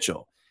Kevin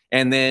Mitchell.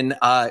 And then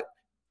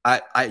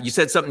you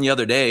said something the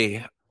other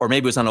day, or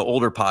maybe it was on an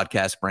older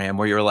podcast, Bram,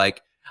 where you're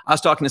like, I was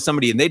talking to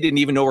somebody and they didn't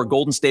even know where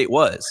Golden State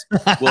was.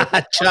 Well,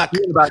 Chuck,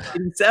 about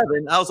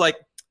 87, I was like,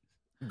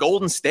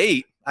 Golden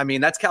State? I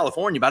mean, that's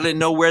California, but I didn't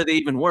know where they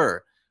even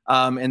were.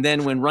 And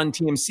then when Run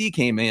TMC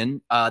came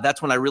in,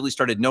 that's when I really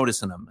started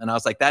noticing them. And I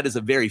was like, that is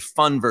a very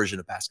fun version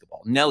of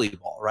basketball, Nelly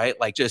ball, right?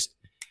 Like just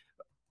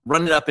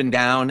run it up and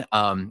down.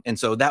 And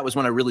so that was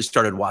when I really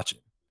started watching.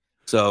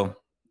 So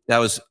that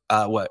was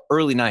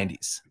early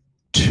 90s.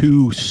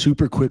 2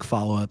 super quick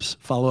follow-ups.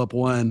 Follow-up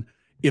 1.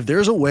 If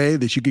there's a way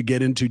that you could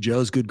get into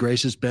Joe's good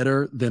graces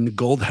better than the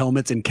gold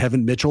helmets and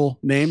Kevin Mitchell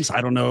names, I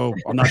don't know.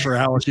 I'm not sure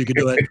how else you could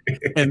do it.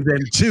 And then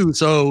 2,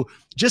 so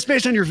just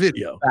based on your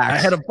video, I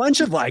had a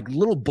bunch of like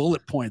little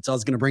bullet points I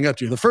was going to bring up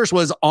to you. The first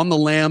was on the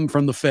lam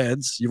from the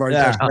feds. You've already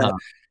touched that.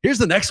 Here's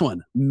the next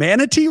one.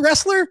 Manatee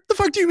wrestler? The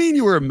fuck do you mean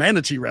you were a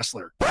manatee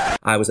wrestler?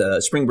 I was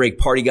a spring break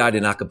party guide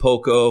in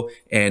Acapulco,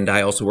 and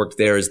I also worked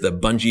there as the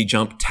bungee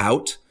jump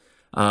tout.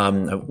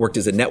 I worked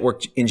as a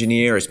network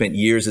engineer. I spent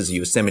years as a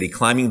Yosemite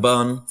climbing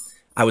bum.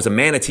 I was a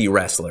manatee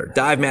wrestler,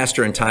 dive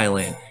master in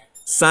Thailand,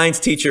 science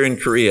teacher in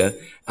Korea,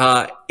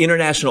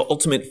 international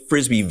ultimate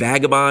frisbee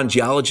vagabond,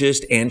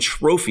 geologist, and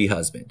trophy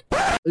husband.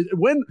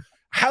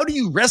 How do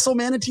you wrestle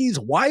manatees?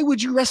 Why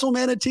would you wrestle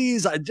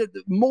manatees?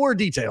 More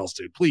details,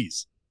 dude,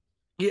 please.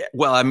 Yeah.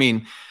 Well, I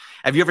mean,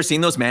 have you ever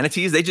seen those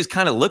manatees? They just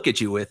kind of look at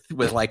you with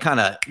like kind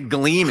of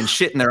gleam and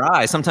shit in their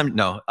eyes. Sometimes,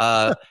 no.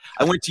 I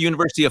went to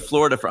University of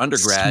Florida for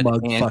undergrad.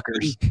 Smug and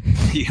fuckers.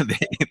 Yeah,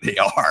 they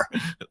are,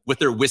 with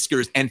their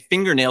whiskers and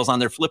fingernails on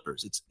their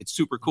flippers. It's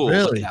super cool.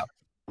 Really?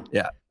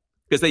 Yeah.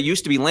 Because they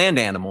used to be land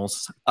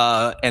animals,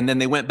 and then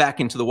they went back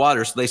into the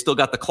water, so they still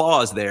got the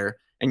claws there.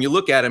 And you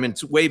look at them, and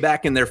it's way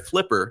back in their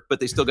flipper,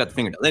 but they still got the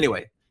fingernails.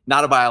 Anyway,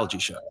 not a biology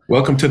show.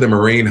 Welcome to the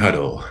Marine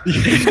Huddle.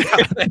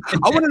 I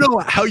want to know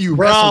how you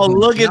Bro,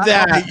 look at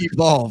that. How they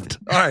evolved.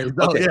 All right.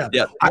 Okay,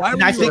 Yeah.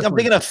 I think I'm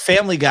thinking of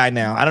Family Guy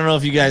now. I don't know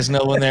if you guys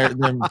know when they're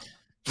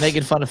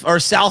making fun of,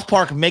 or South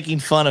Park making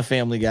fun of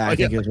Family Guy, I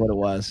think is what it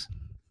was.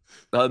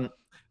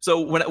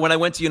 So when I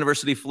went to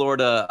University of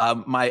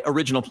Florida, my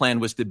original plan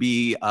was to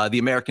be the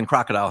American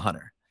crocodile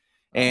hunter.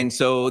 And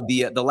so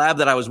the lab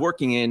that I was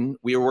working in,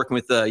 we were working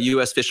with the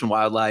U.S. Fish and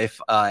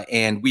Wildlife,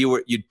 and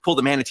you'd pull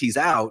the manatees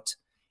out,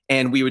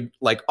 and we would,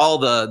 like, all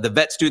the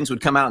vet students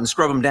would come out and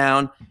scrub them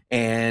down,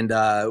 and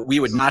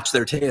we would notch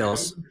their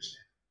tails.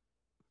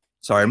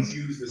 Sorry,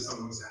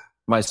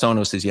 my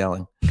Sonos is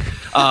yelling.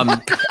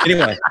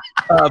 Anyway,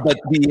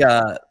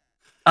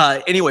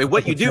 anyway,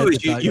 what you do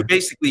is you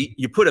basically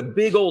put a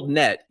big old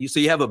net. So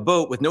you have a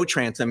boat with no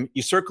transom.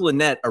 You circle a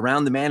net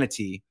around the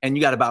manatee, and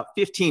you got about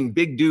 15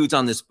 big dudes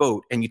on this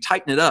boat, and you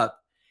tighten it up,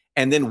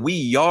 and then we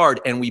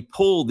yard and we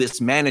pull this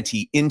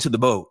manatee into the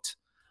boat.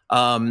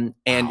 And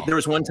there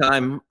was one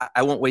time,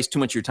 I won't waste too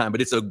much of your time,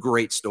 but it's a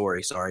great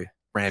story. Sorry,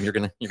 Bram, you're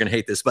gonna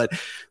hate this, but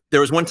there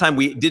was one time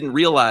we didn't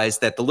realize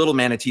that the little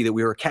manatee that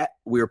we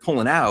were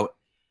pulling out,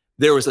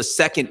 there was a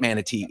second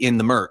manatee in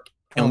the murk,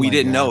 and we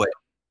didn't know it.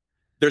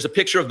 There's a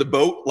picture of the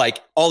boat, like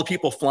all the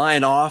people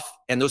flying off,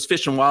 and those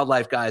Fish and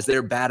Wildlife guys,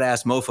 they're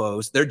badass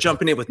mofos. They're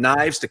jumping in with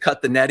knives to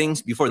cut the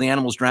nettings before the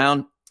animals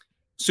drown.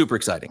 Super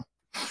exciting.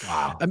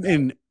 Wow. I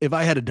mean, if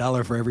I had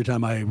 $1 for every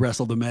time I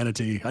wrestled a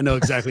manatee, I know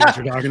exactly what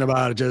you're talking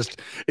about. It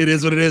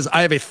is what it is.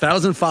 I have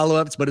 1,000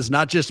 follow-ups, but it's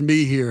not just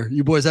me here.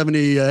 You boys have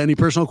any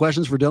personal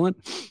questions for Dylan?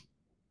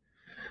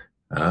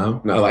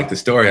 No, I like the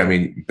story. I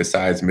mean,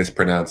 besides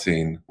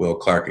mispronouncing Will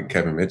Clark and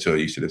Kevin Mitchell,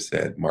 you should have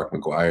said Mark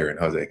McGuire and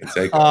Jose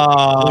Canseco.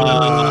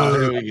 Oh,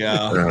 there we go.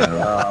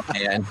 Oh,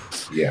 man.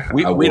 Yeah,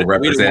 I will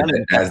represent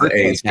it as the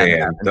A's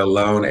fan, the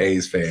lone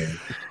A's fan.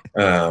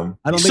 So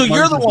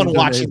you're the one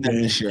watching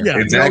them this year. Yeah,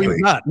 exactly. No,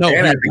 he's not. No,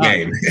 and he's at the not.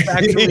 game.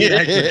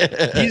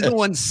 Actually, he's the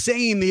one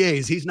saying the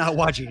A's. He's not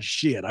watching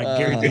shit. I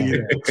guarantee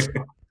you.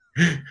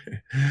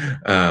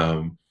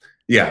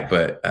 Yeah,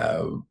 but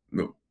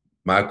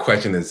my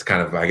question is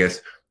kind of, I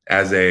guess,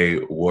 as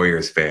a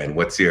Warriors fan,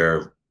 what's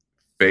your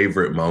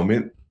favorite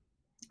moment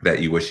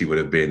that you wish you would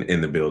have been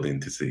in the building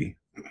to see?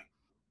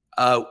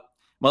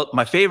 Well,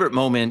 my favorite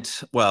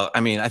moment, I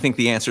mean, I think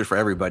the answer for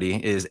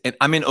everybody is,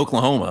 I'm in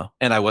Oklahoma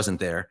and I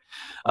wasn't there.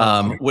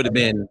 Would have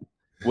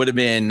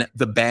been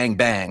the bang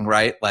bang,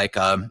 right? Like,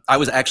 I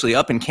was actually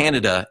up in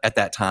Canada at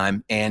that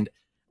time, and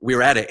we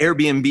were at an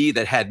Airbnb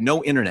that had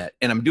no internet,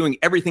 and I'm doing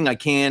everything I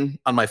can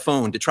on my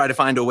phone to try to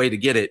find a way to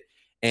get it.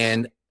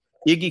 And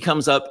Iggy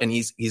comes up and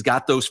he's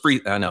got those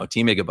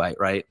T-Megabyte,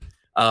 right?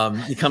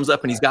 He comes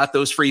up and he's got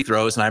those free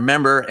throws, and I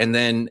remember, and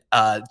then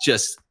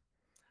just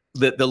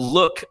the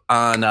look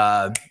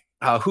on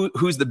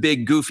who's the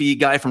big goofy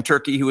guy from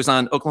Turkey who was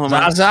on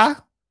Oklahoma?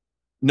 Zaza?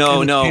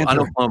 No, on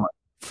Oklahoma.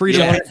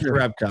 Freedom.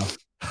 Rebko.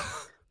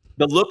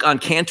 The look on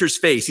Cantor's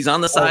face. He's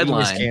on the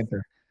sideline. Enes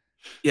Kanter.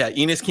 Yeah,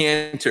 Enes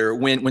Kanter.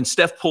 When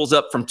Steph pulls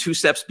up from 2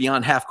 steps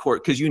beyond half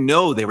court, because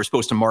they were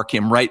supposed to mark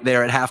him right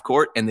there at half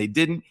court, and they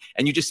didn't.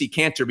 And you just see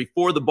Kanter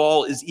before the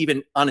ball is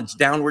even on its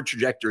downward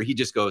trajectory. He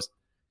just goes,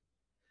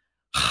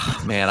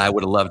 man, I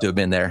would have loved to have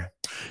been there.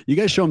 You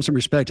guys show him some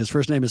respect. His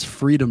first name is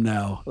Freedom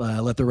now.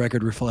 Let the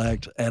record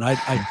reflect. And I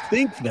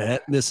think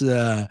that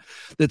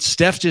that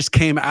Steph just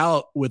came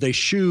out with a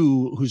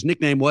shoe whose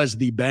nickname was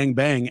the Bang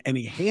Bang, and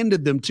he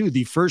handed them to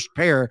the first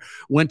pair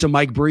went to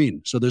Mike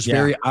Breen. So there's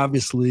very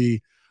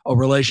obviously a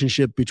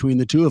relationship between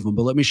the two of them.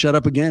 But let me shut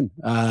up again.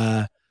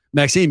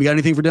 Maxime, you got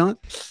anything for Dylan?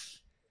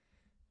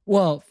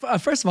 Well,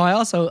 first of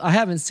all, I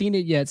haven't seen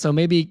it yet, so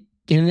maybe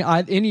can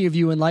any of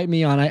you enlighten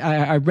me on?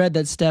 I read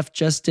that Steph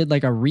just did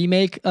like a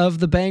remake of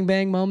the Bang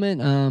Bang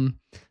moment.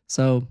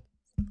 So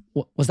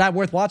was that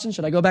worth watching?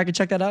 Should I go back and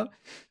check that out?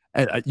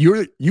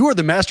 You are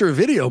the master of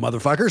video,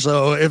 motherfucker.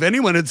 So if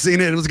anyone had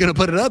seen it and was going to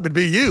put it up, it'd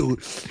be you.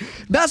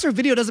 Master of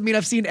video doesn't mean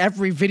I've seen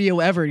every video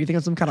ever. You think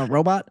I'm some kind of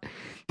robot?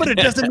 But it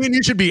doesn't mean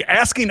you should be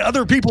asking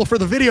other people for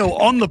the video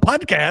on the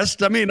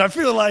podcast. I mean, I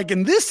feel like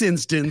in this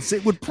instance,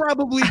 it would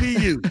probably be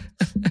you.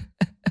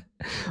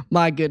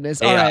 My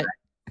goodness. All right.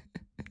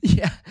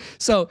 Yeah.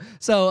 So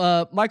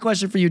my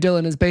question for you,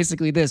 Dylan, is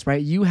basically this,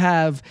 right? You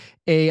have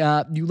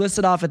you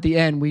listed off at the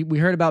end. We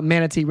heard about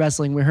Manatee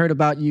Wrestling. We heard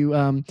about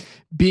you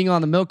being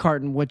on the milk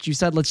carton, which you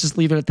said, let's just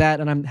leave it at that.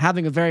 And I'm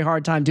having a very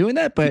hard time doing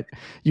that, but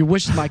your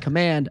wish is my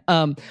command.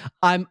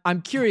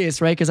 I'm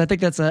curious, right? Because I think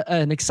that's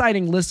an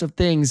exciting list of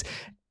things.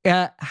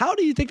 How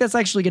do you think that's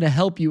actually going to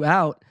help you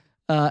out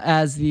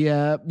as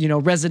the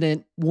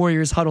resident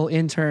Warriors Huddle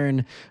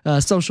intern,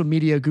 social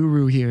media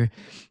guru here?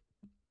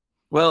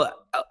 Well,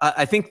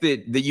 I think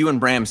that you and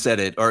Bram said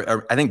it,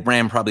 or I think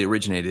Bram probably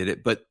originated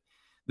it, but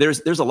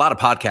there's a lot of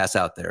podcasts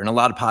out there and a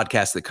lot of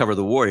podcasts that cover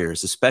the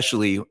Warriors,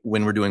 especially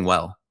when we're doing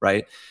well,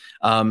 right?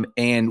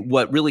 And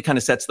what really kind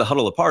of sets the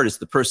Huddle apart is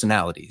the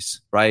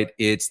personalities, right?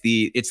 It's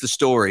the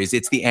stories,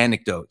 it's the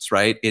anecdotes,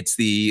 right? It's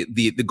the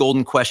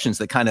golden questions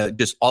that kind of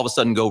just all of a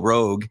sudden go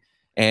rogue.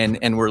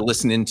 And we're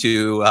listening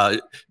to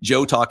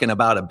Joe talking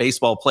about a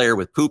baseball player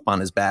with poop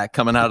on his back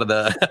coming out of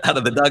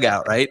the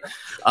dugout, right?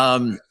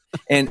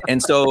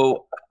 And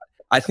so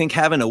I think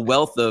having a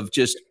wealth of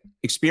just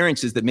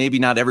experiences that maybe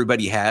not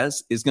everybody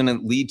has is going to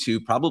lead to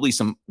probably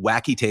some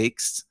wacky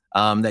takes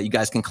that you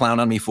guys can clown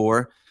on me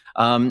for,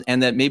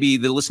 and that maybe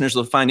the listeners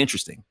will find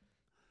interesting.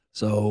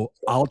 So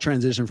I'll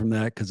transition from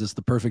that because it's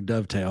the perfect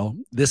dovetail.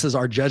 This is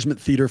our judgment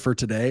theater for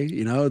today.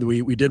 You know,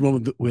 we did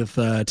one with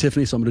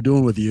Tiffany, so I'm going to do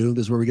one with you.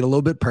 This is where we get a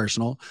little bit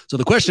personal. So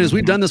the question is,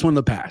 we've done this one in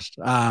the past.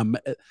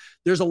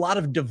 There's a lot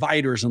of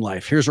dividers in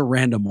life. Here's a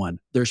random one.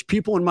 There's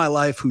people in my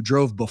life who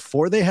drove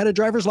before they had a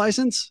driver's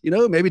license,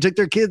 maybe took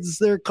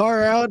their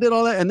car out, did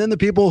all that. And then the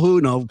people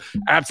who,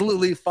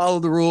 absolutely follow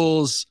the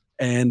rules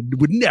and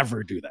would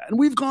never do that. And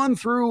we've gone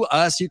through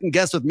us. You can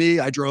guess with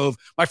me. I drove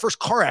my first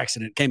car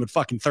accident came at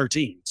fucking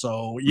 13.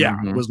 So yeah,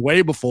 It was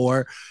way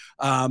before.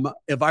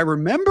 If I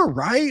remember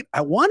right, I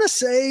want to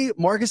say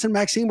Marcus and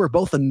Maxime were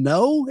both a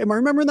no. Am I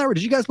remembering that? Or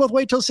did you guys both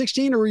wait till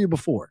 16 or were you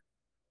before?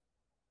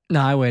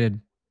 No, I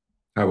waited.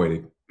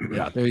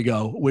 Yeah, there you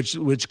go.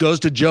 Which goes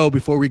to Joe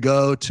before we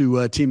go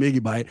to Team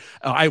Iggy Bite.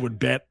 I would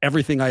bet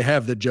everything I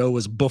have that Joe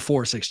was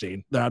before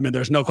 16. I mean,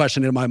 there's no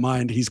question in my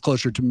mind he's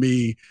closer to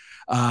me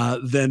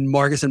than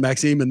Marcus and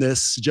Maxime in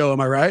this. Joe,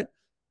 am I right?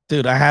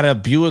 Dude, I had a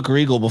Buick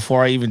Regal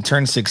before I even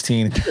turned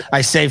 16.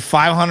 I saved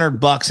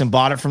 $500 and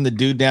bought it from the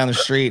dude down the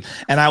street,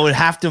 and I would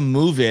have to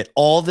move it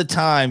all the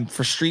time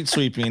for street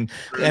sweeping.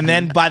 And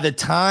then by the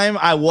time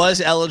I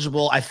was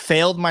eligible, I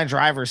failed my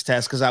driver's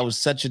test because I was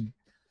such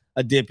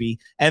a dippy.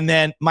 And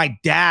then my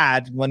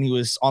dad, when he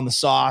was on the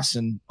sauce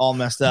and all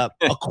messed up,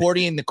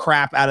 accordioned the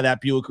crap out of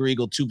that Buick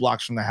Regal 2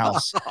 blocks from the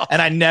house.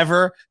 And I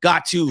never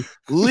got to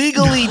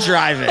legally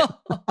drive it.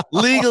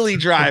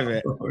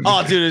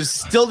 Oh, dude, it's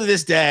still to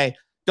this day.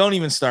 Don't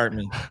even start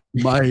me.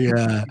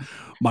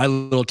 My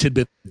little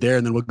tidbit there,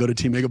 and then we'll go to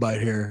Team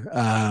Megabyte here.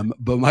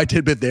 But my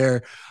tidbit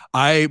there,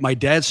 my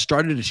dad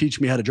started to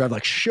teach me how to drive,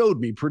 showed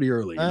me pretty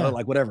early,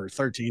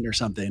 13 or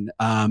something.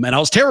 And I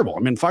was terrible. I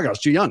mean, fuck, I was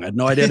too young. I had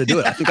no idea how to do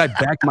it. I think I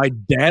backed my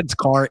dad's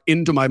car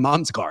into my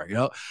mom's car,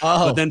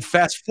 But then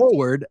fast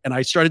forward, and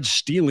I started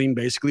stealing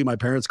basically my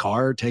parents'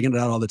 car, taking it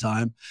out all the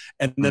time.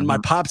 And then my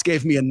pops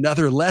gave me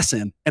another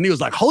lesson, and he was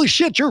like, "Holy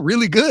shit, you're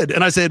really good."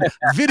 And I said,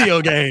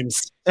 "Video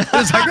games." It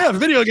was like, yeah,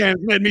 video games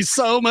made me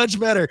so much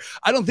better.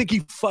 I don't think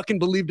he fucking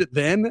believed it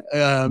then,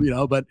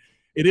 but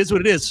it is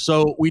what it is.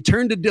 So we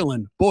turn to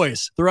Dylan.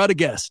 Boys, throw out a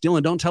guess.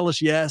 Dylan, don't tell us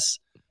yes.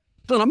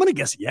 Dylan, I'm going to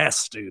guess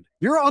yes, dude.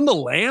 You're on the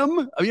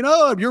lam.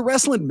 You're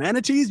wrestling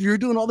manatees. You're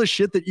doing all the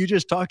shit that you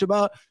just talked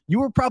about. You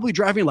were probably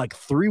driving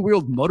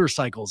 3-wheeled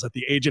motorcycles at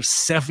the age of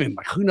 7.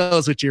 Who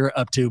knows what you're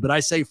up to? But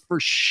I say for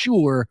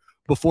sure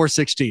before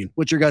 16.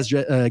 What's your guys'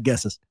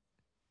 guesses?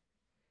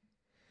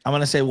 I'm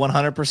going to say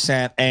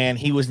 100%. And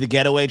he was the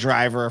getaway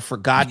driver for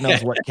God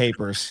knows what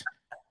capers.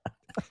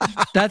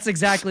 That's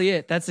exactly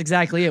it.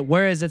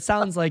 Whereas it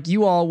sounds like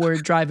you all were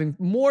driving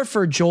more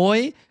for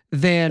joy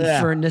than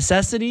for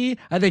necessity.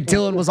 I think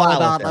Dylan was all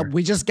about,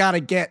 we just got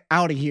to get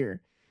out of here.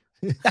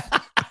 I'm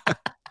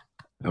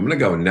going to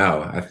go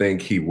no. I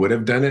think he would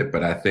have done it,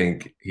 but I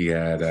think he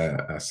had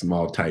a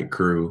small, tight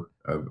crew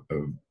of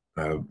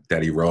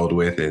that he rolled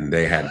with, and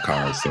they had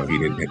cars, so he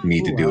didn't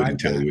need to do it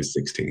until he was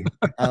 16.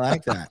 I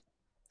like that.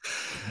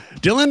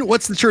 Dylan,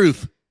 what's the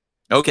truth?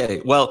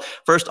 Okay. Well,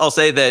 first I'll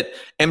say that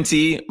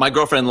MT, my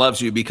girlfriend,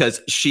 loves you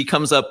because she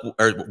comes up,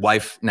 or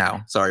wife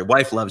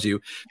loves you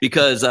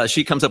because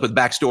she comes up with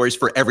backstories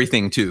for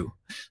everything too.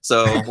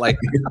 So like,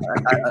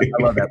 I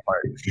love that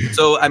part.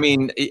 So, I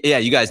mean, yeah,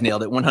 you guys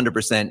nailed it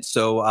 100%.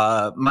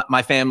 So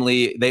my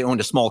family, they owned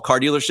a small car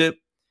dealership.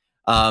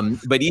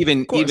 But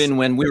even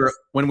when we were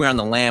on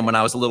the lam, when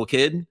I was a little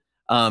kid,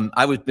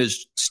 I was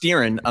just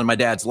steering on my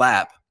dad's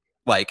lap,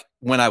 like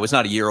when I was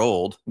not a year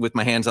old with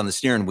my hands on the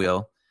steering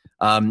wheel.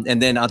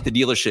 And then at the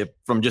dealership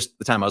from just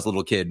the time I was a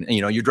little kid,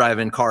 you know, you're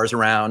driving cars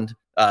around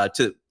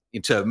to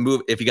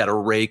move if you got to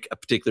rake a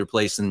particular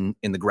place in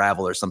the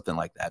gravel or something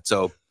like that.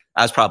 So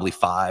I was probably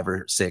 5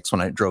 or 6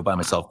 when I drove by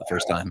myself the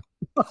first time.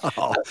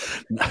 Oh,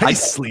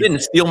 nicely. I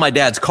didn't steal my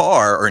dad's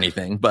car or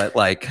anything, but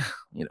like,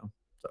 you know,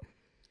 so.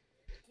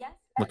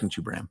 Looking at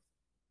you, Bram.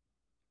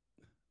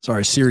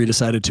 Sorry, Siri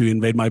decided to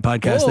invade my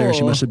podcast there.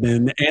 She must have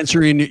been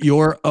answering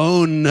your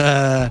own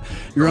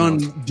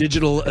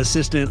digital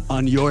assistant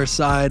on your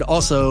side.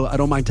 Also, I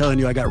don't mind telling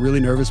you, I got really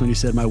nervous when you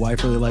said my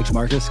wife really likes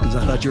Marcus because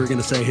I thought you were going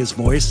to say his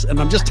voice.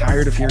 And I'm just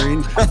tired of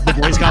hearing the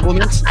voice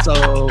compliments.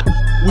 So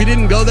we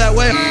didn't go that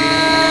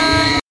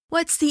way.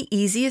 What's the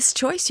easiest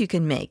choice you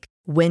can make?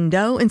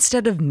 Window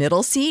instead of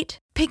middle seat?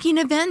 Picking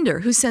a vendor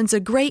who sends a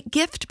great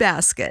gift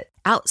basket?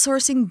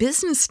 Outsourcing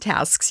business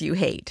tasks you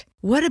hate?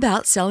 What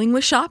about selling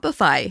with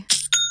Shopify?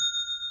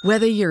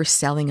 Whether you're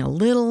selling a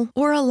little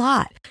or a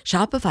lot,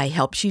 Shopify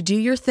helps you do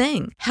your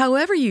thing,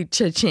 however you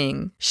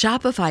cha-ching.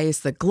 Shopify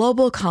is the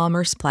global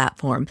commerce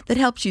platform that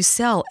helps you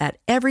sell at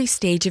every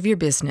stage of your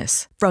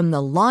business. From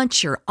the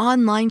launch your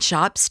online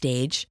shop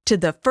stage to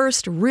the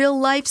first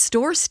real-life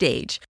store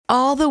stage,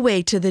 all the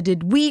way to the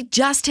did we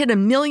just hit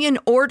 1 million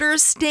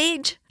orders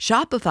stage.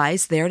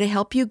 Shopify's there to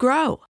help you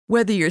grow.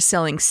 Whether you're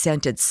selling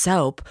scented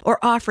soap or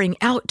offering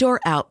outdoor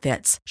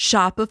outfits,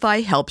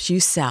 Shopify helps you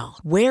sell.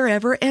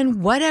 Wherever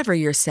and whatever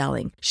you're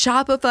selling,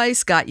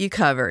 Shopify's got you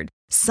covered.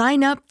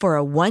 Sign up for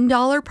a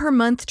 $1 per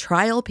month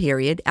trial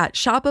period at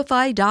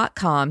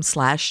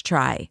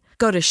shopify.com/try.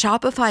 Go to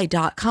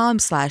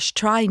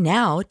shopify.com/try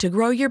now to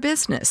grow your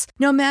business,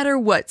 no matter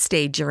what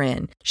stage you're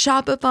in.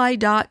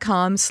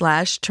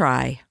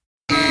 Shopify.com/try.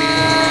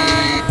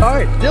 All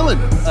right, Dylan,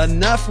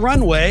 enough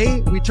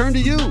runway. We turn to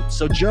you.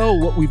 So, Joe,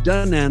 what we've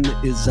done then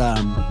is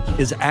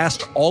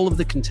asked all of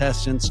the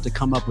contestants to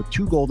come up with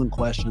 2 golden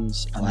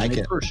questions and a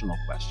personal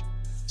question.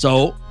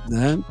 So,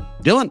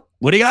 Dylan,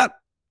 what do you got?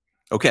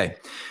 Okay,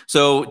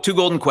 so 2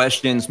 golden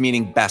questions,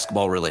 meaning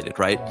basketball related,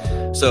 right?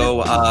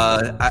 So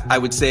I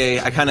would say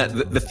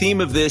the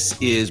theme of this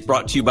is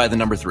brought to you by the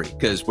number 3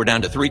 because we're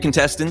down to 3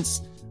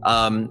 contestants.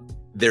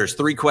 There's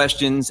 3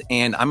 questions,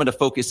 and I'm going to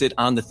focus it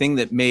on the thing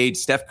that made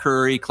Steph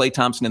Curry, Klay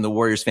Thompson, and the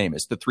Warriors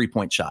famous, the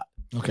 3-point shot.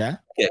 Okay.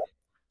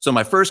 So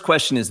my first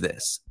question is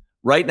this.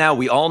 Right now,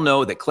 we all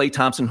know that Klay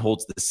Thompson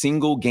holds the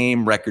single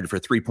game record for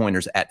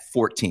 3-pointers at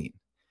 14.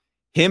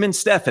 Him and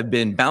Steph have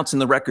been bouncing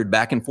the record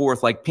back and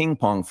forth like ping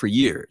pong for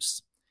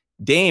years.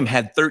 Dame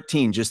had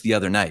 13 just the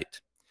other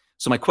night.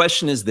 So my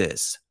question is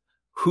this.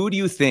 Who do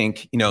you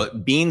think,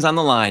 Beans on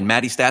the line,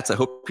 Matty Stats, I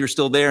hope you're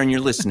still there and you're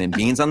listening.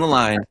 Beans on the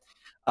line.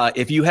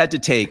 If you had to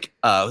take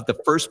the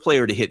first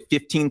player to hit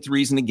 15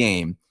 threes in a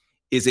game,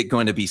 is it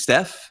going to be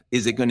Steph?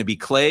 Is it going to be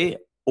Klay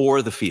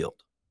or the field?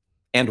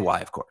 And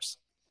why, of course.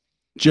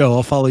 Joe,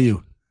 I'll follow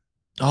you.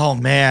 Oh,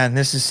 man,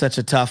 this is such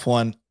a tough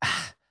one.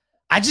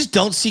 I just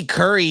don't see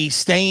Curry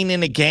staying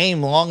in a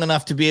game long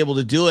enough to be able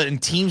to do it, and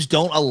teams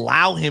don't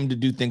allow him to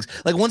do things.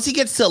 Like once he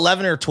gets to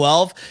 11 or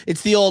 12,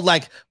 it's the old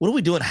like, what are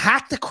we doing?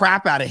 Hack the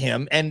crap out of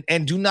him and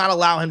do not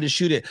allow him to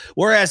shoot it.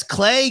 Whereas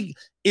Klay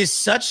is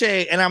such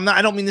a, and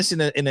I don't mean this in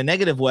a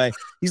negative way.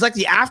 He's like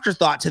the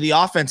afterthought to the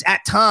offense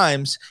at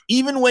times,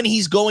 even when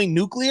he's going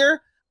nuclear.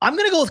 I'm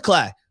going to go with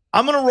Klay.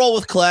 I'm going to roll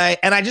with Klay.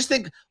 And I just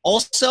think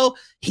also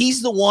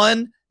he's the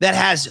one that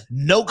has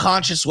no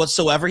conscience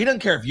whatsoever. He doesn't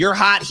care if you're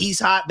hot, he's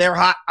hot, they're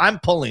hot. I'm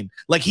pulling.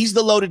 Like he's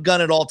the loaded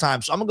gun at all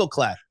times. So I'm going to go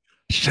Klay.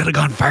 Should have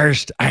gone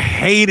first. I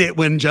hate it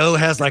when Joe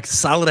has like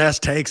solid ass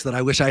takes that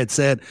I wish I had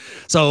said.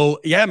 So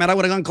yeah, man, I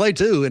would have gone Klay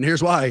too. And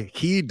here's why.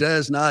 He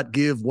does not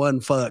give one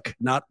fuck,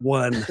 not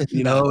one,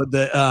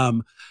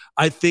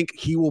 I think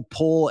he will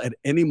pull at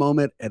any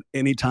moment, at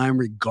any time,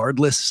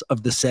 regardless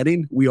of the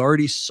setting. We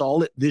already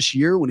saw it this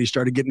year when he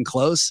started getting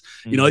close.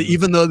 Mm-hmm.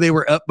 Even though they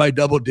were up by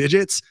double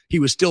digits, he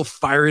was still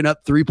firing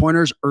up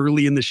 3-pointers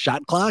early in the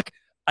shot clock.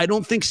 I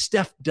don't think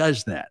Steph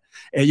does that.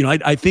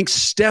 And, I think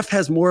Steph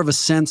has more of a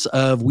sense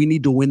of we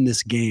need to win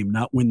this game,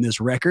 not win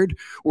this record,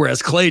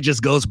 whereas Klay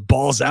just goes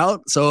balls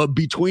out. So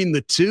between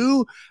the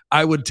two,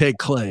 I would take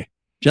Klay.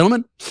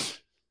 Gentlemen?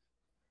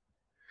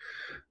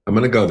 I'm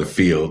going to go the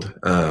field.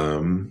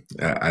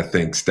 I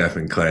think Steph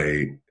and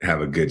Klay have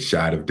a good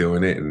shot of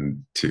doing it.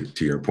 And to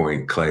your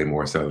point, Klay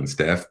more so than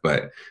Steph.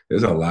 But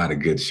there's a lot of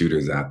good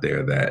shooters out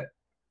there that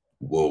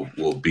will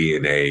be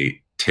in a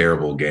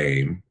terrible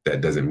game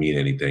that doesn't mean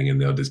anything,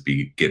 and they'll just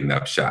be getting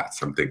up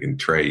shots. I'm thinking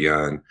Trae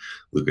Young,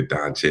 Luka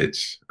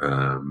Doncic,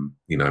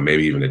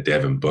 maybe even a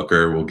Devin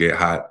Booker will get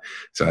hot.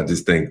 So I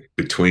just think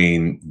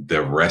between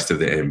the rest of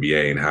the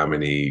NBA and how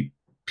many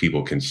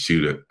people can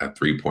shoot a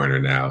 3-pointer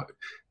now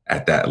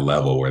at that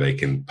level where they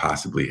can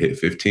possibly hit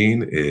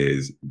 15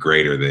 is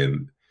greater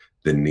than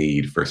the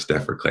need for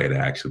Steph or Klay to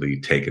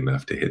actually take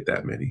enough to hit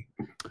that many.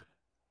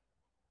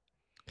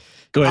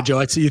 Go ahead, Joe.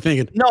 I see you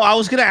thinking. No, I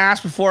was going to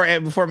ask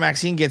before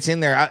Maxine gets in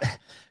there.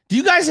 Do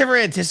you guys ever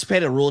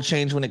anticipate a rule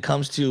change when it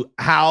comes to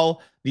how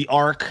the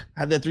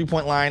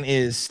 3-point line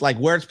is, like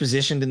where it's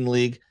positioned in the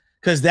league?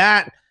 Because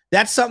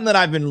that's something that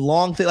I've been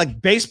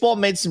like baseball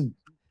made some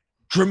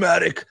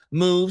dramatic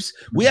moves.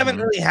 We haven't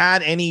really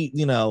had any,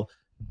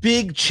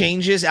 big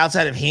changes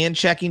outside of hand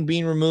checking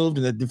being removed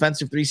in the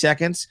defensive 3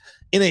 seconds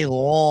in a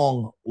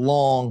long,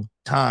 long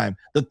time.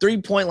 The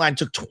 3-point line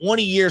took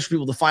 20 years for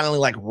people to finally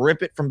like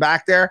rip it from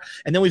back there.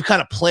 And then we've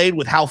kind of played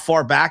with how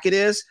far back it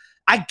is.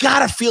 I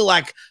gotta feel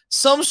like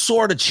some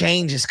sort of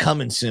change is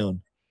coming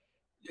soon.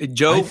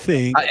 Joe, I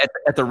think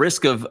at the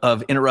risk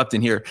of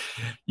interrupting here,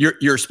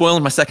 you're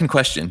spoiling my second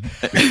question.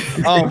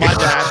 Oh my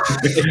bad.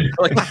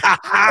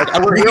 I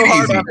work real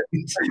hard on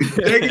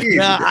it.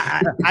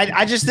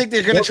 I just think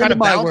they're going to try to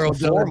my bounce world,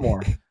 the floor Dylan.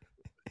 more.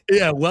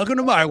 Yeah, welcome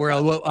to my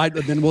world. Well,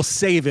 then we'll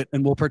save it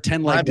and we'll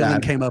pretend like My Dylan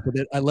bad. came up with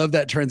it. I love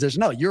that transition.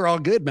 No, you're all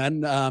good,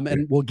 man.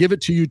 And we'll give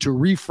it to you to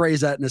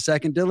rephrase that in a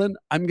second, Dylan.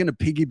 I'm going to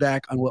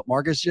piggyback on what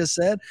Marcus just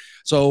said.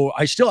 So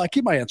I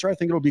keep my answer. I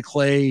think it'll be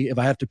Klay if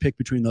I have to pick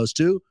between those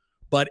two.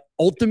 But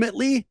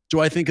ultimately,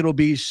 do I think it'll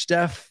be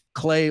Steph,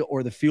 Klay,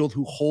 or the Field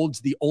who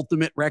holds the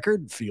ultimate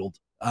record? Field.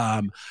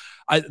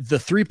 The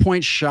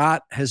 3-point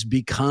shot has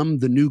become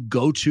the new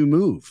go-to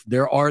move.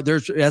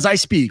 There's as I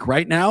speak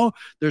right now,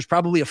 there's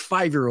probably a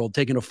 5-year-old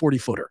taking a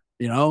 40-footer,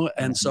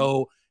 and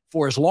so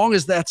for as long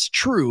as that's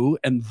true,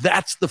 and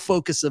that's the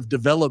focus of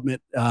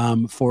development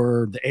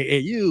for the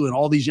AAU and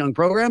all these young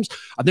programs,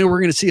 I think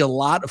we're going to see a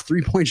lot of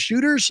 3-point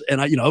shooters.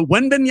 And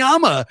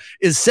Wembanyama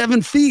is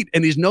 7 feet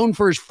and he's known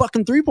for his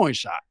fucking 3-point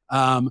shot.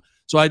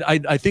 So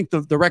I think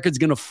the record's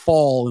going to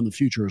fall in the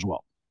future as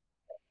well.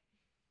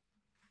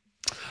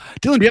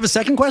 Dylan, do you have a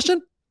second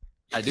question?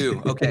 I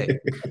do. Okay.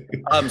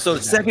 So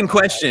the second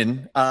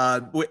question,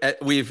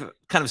 we've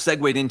kind of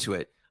segued into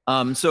it.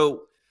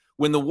 So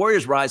when the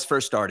Warriors Rise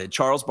first started,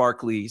 Charles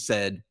Barkley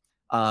said,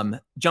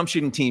 jump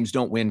shooting teams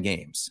don't win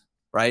games,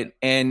 right?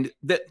 And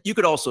that you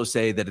could also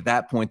say that at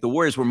that point, the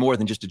Warriors were more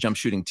than just a jump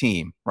shooting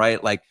team,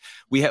 right? Like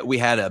we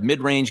had a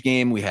mid-range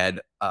game. We had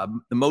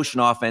the motion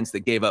offense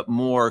that gave up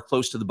more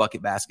close to the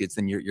bucket baskets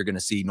than you're going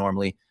to see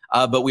normally.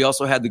 But we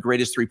also had the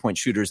greatest 3-point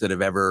shooters that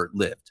have ever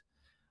lived.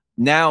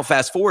 Now,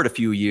 fast forward a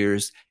few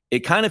years, it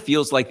kind of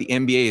feels like the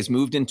NBA has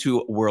moved into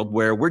a world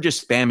where we're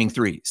just spamming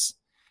threes.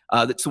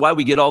 That's why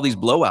we get all these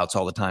blowouts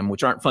all the time,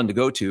 which aren't fun to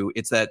go to.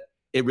 It's that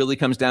it really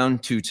comes down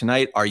to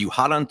tonight, are you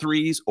hot on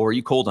threes or are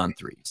you cold on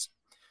threes?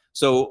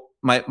 So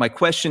my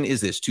question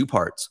is this, 2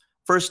 parts.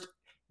 First,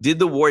 did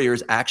the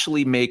Warriors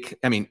actually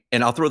and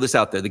I'll throw this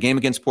out there, the game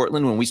against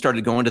Portland, when we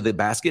started going to the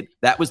basket,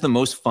 that was the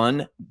most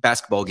fun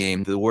basketball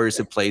game the Warriors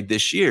have played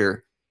this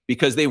year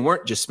because they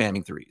weren't just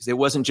spamming threes. It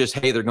wasn't just,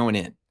 hey, they're going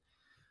in.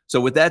 So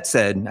with that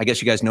said, I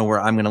guess you guys know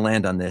where I'm going to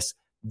land on this.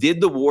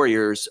 Did the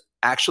Warriors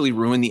actually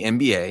ruin the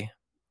NBA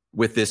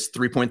with this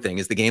 3-point thing?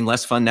 Is the game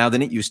less fun now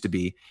than it used to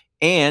be?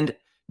 And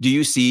do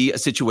you see a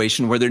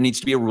situation where there needs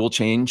to be a rule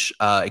change,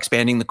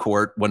 expanding the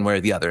court one way or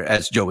the other,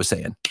 as Joe was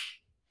saying?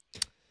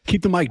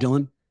 Keep the mic,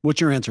 Dylan.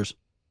 What's your answers?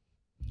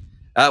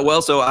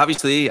 So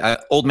obviously,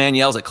 old man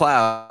yells at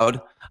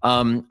cloud.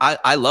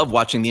 I love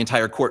watching the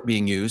entire court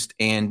being used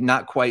and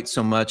not quite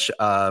so much,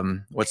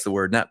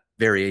 not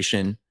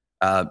variation.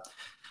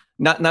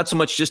 Not so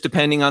much just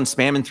depending on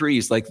spam and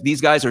threes. Like these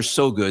guys are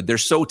so good. They're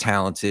so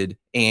talented.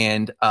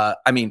 And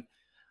when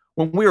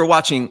we were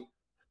watching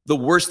the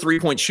worst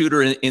 3-point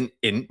shooter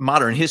in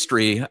modern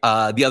history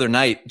the other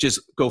night just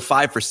go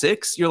 5 for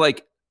 6, you're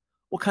like,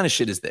 what kind of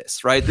shit is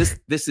this? Right?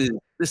 This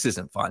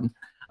isn't fun.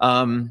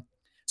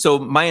 So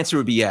my answer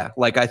would be, yeah.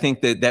 Like I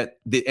think that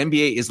the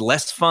NBA is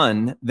less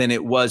fun than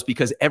it was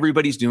because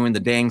everybody's doing the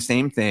dang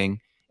same thing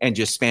and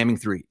just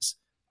spamming threes.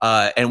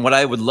 And what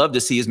I would love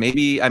to see is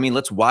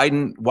let's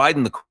widen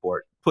the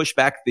court, push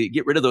back,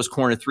 get rid of those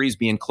corner threes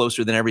being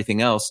closer than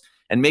everything else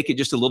and make it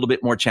just a little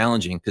bit more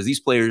challenging. Because these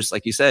players,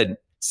 like you said,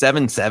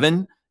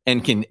 7'7"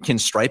 and can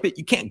stripe it.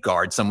 You can't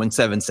guard someone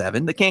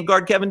 7'7". They can't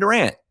guard Kevin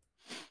Durant.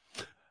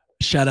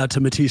 Shout out to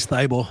Matisse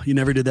Thybulle. You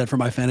never did that for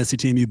my fantasy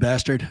team, you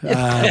bastard.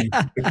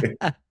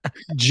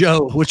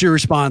 Joe, what's your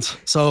response?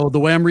 So the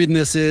way I'm reading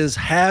this is,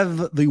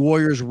 have the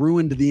Warriors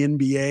ruined the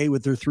NBA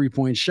with their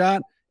 3-point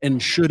shot? And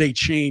should a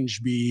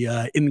change be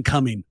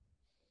incoming?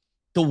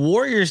 The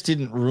Warriors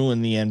didn't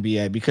ruin the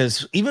NBA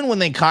because even when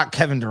they caught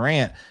Kevin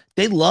Durant,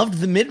 they loved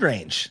the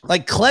mid-range.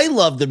 Like Klay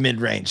loved the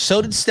mid-range.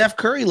 So did Steph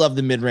Curry love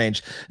the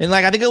mid-range. And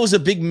I think it was a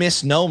big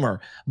misnomer.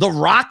 The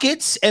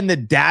Rockets and the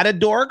data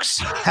dorks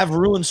have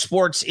ruined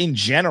sports in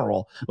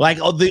general. Like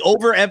the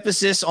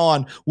overemphasis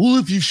on, well,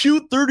 if you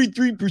shoot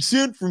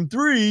 33% from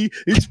 3,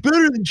 it's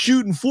better than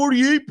shooting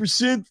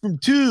 48% from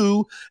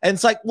 2. And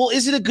it's like, well,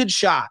 is it a good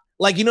shot?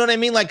 Like, you know what I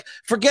mean? Like,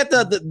 forget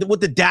the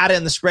what the data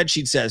and the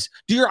spreadsheet says.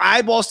 Do your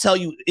eyeballs tell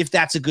you if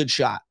that's a good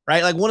shot,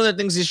 right? Like, one of the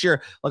things this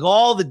year, like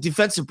all the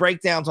defensive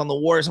breakdowns on the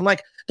Warriors, I'm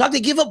like, dog, they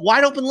give up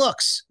wide open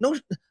looks. No,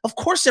 of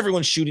course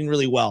everyone's shooting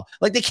really well.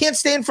 Like, they can't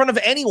stay in front of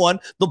anyone.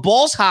 The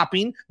ball's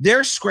hopping,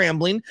 they're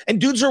scrambling,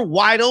 and dudes are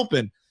wide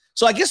open.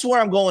 So I guess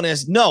where I'm going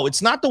is, no,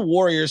 it's not the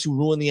Warriors who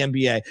ruined the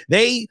NBA.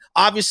 They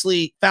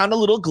obviously found a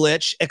little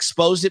glitch,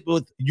 exposed it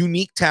with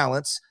unique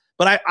talents.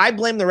 But I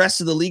blame the rest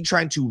of the league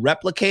trying to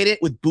replicate it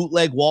with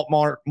bootleg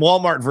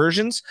Walmart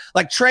versions.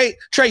 Like Trae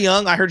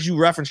Young, I heard you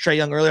reference Trae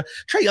Young earlier.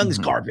 Trae Young is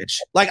garbage.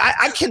 Like,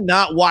 I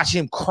cannot watch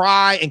him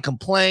cry and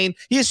complain.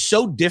 He is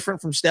so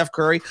different from Steph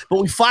Curry,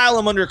 but we file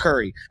him under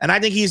Curry. And I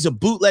think he's a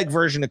bootleg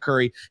version of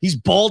Curry. He's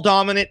ball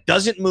dominant,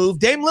 doesn't move.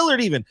 Dame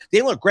Lillard even.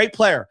 Dame Lillard, great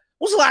player.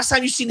 When was the last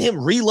time you seen him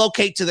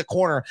relocate to the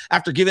corner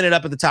after giving it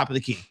up at the top of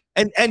the key?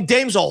 And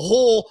Dame's a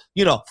whole,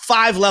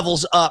 5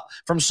 levels up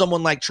from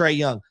someone like Trae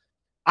Young.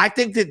 I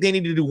think that they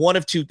need to do one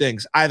of two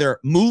things: either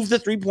move the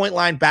 3-point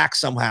line back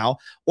somehow,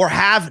 or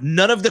have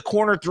none of the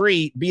corner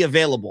 3 be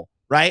available,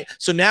 right?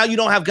 So now you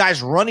don't have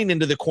guys running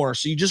into the corner.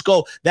 So you just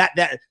go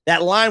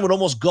that line would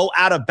almost go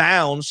out of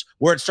bounds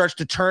where it starts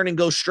to turn and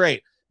go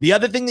straight. The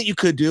other thing that you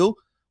could do,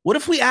 what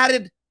if we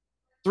added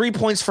 3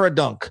 points for a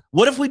dunk?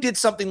 What if we did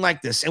something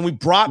like this and we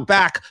brought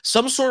back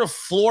some sort of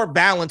floor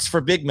balance for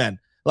big men?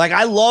 Like,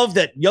 I love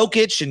that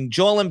Jokic and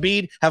Joel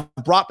Embiid have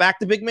brought back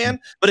the big man,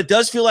 but it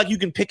does feel like you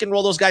can pick and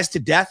roll those guys to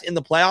death in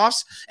the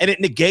playoffs, and it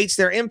negates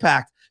their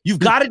impact. You've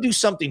got to do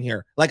something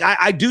here. Like,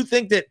 I do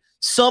think that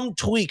some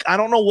tweak, I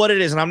don't know what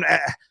it is, and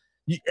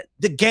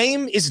the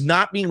game is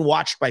not being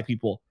watched by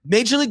people.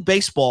 Major League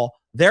Baseball,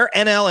 their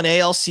NL and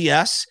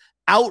ALCS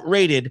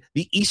outrated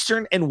the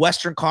Eastern and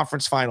Western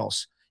Conference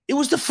Finals. It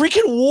was the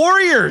freaking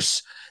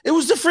Warriors. It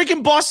was the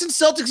freaking Boston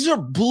Celtics. These are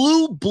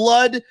blue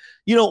blood,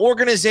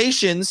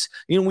 organizations.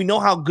 We know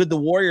how good the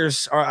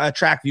Warriors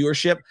attract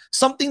viewership.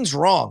 Something's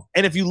wrong.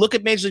 And if you look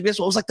at Major League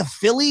Baseball, it was like the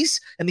Phillies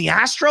and the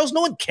Astros.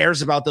 No one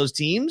cares about those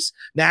teams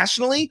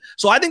nationally.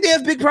 So I think they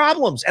have big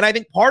problems. And I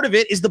think part of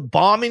it is the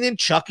bombing and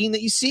chucking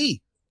that you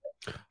see.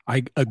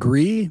 I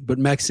agree, but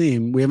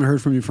Maxime, we haven't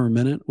heard from you for a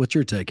minute. What's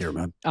your take here,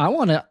 man? I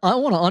want to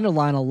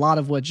underline a lot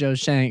of what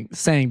Joe's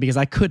saying because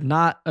I could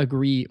not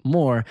agree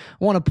more.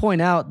 I want to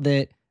point out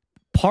that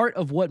part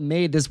of what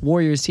made this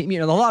Warriors team,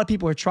 a lot of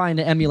people are trying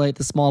to emulate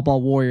the small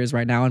ball Warriors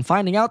right now and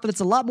finding out that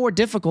it's a lot more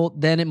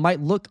difficult than it might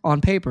look on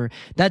paper.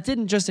 That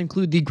didn't just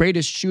include the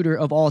greatest shooter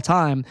of all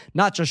time,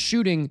 not just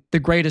shooting the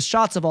greatest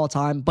shots of all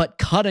time, but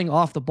cutting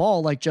off the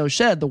ball, like Joe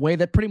said, the way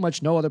that pretty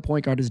much no other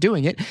point guard is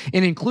doing it.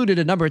 It included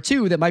a number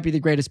 2 that might be the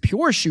greatest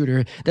pure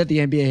shooter that the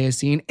NBA has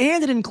seen,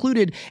 and it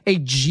included a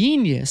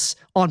genius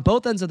on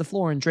both ends of the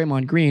floor in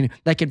Draymond Green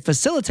that can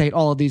facilitate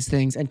all of these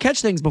things and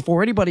catch things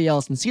before anybody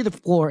else and see the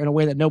floor in a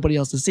way that nobody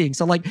else is seeing.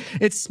 So, like,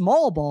 it's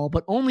small ball,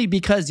 but only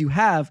because you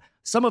have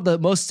some of the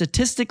most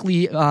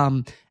statistically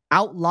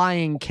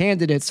outlying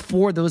candidates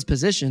for those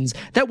positions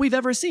that we've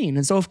ever seen.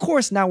 And so, of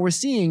course, now we're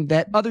seeing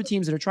that other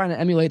teams that are trying to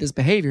emulate this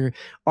behavior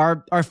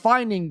are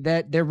finding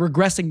that they're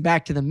regressing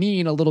back to the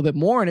mean a little bit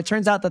more. And it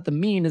turns out that the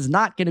mean is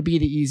not going to be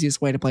the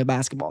easiest way to play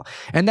basketball.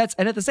 And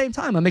at the same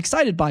time, I'm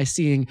excited by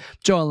seeing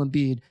Joel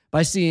Embiid,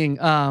 by seeing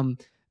Nikola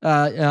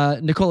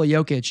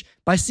Jokic,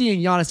 by seeing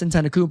Giannis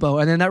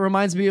Antetokounmpo. And then that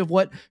reminds me of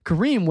what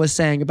Kareem was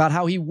saying about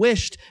how he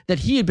wished that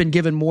he had been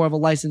given more of a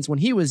license when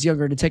he was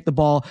younger to take the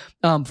ball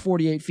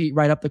 48 feet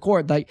right up the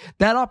court. Like,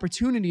 that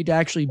opportunity to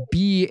actually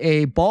be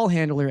a ball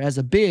handler as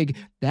a big,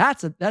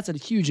 that's a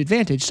huge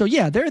advantage. So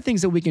yeah, there are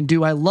things that we can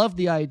do. I love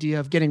the idea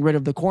of getting rid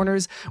of the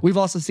corners. We've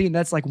also seen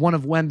that's like one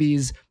of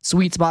Wemby's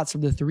sweet spots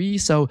from the 3.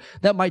 So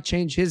that might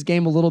change his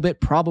game a little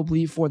bit,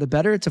 probably for the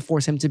better, to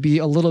force him to be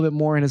a little bit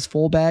more in his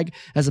full bag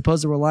as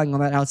opposed to relying on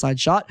that outside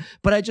shot.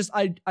 But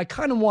I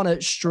kind of want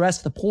to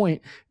stress the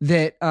point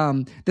that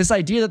this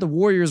idea that the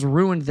Warriors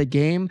ruined the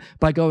game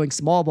by going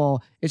small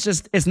ball,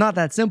 it's not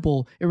that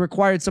simple. It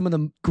required some of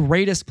the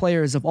greatest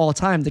players of all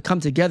time to come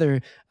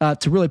together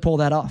to really pull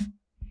that off.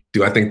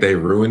 Do I think they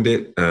ruined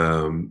it?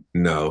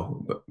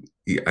 No.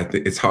 I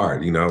think it's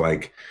hard.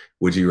 Like,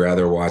 would you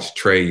rather watch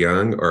Trae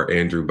Young or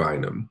Andrew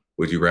Bynum?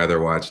 Would you rather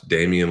watch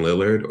Damian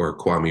Lillard or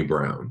Kwame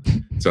Brown?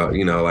 So,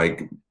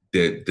 like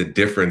the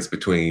difference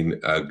between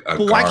but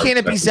why can't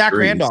it be Zach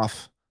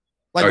Randolph?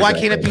 Like, why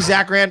can't it be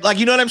Zach Randolph? Like,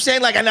 you know what I'm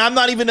saying? Like, and I'm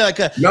not even Zach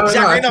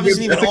Randolph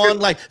isn't even on.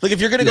 Like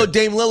if you're gonna go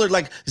Dame Lillard,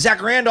 like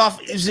Zach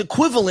Randolph is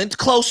equivalent,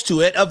 close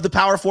to it, of the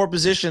power 4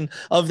 position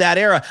of that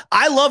era.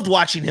 I loved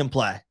watching him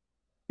play.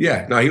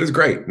 Yeah, no, he was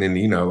great.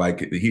 And,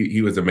 like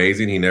he was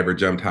amazing. He never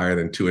jumped higher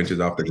than 2 inches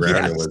off the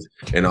ground and was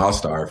an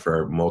all-star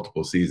for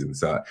multiple seasons.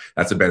 So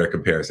that's a better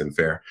comparison.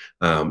 Fair.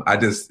 I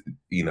just,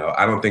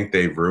 I don't think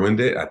they ruined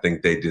it. I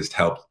think they just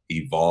helped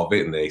evolve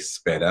it and they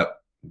sped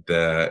up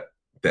the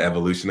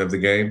evolution of the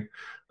game.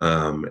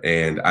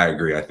 And I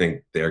agree. I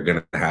think they're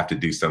going to have to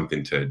do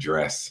something to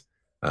address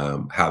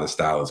how the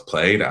style is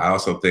played. I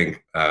also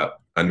think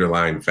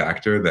underlying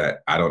factor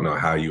that I don't know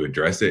how you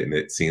address it, and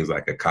it seems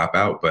like a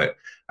cop-out, but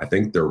I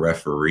think the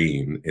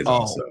refereeing is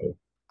also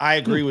I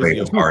agree with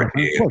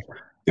you.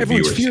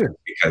 Everyone's viewership fearing.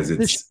 because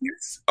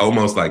it's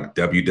almost like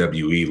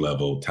WWE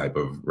level type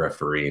of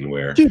refereeing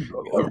where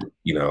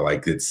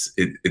like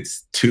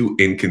it's too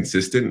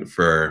inconsistent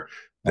for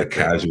the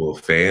casual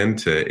fan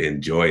to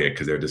enjoy it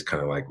because they're just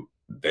kind of like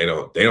they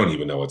don't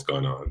even know what's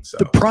going on. So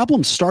the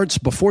problem starts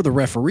before the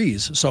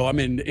referees. So I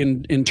mean,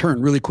 in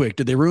turn, really quick,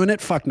 did they ruin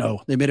it? Fuck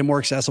no. They made it more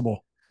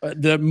accessible.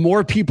 The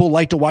more people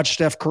like to watch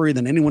Steph Curry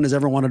than anyone has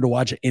ever wanted to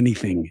watch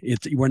anything.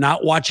 We're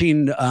not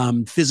watching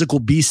physical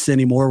beasts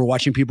anymore. We're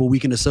watching people we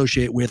can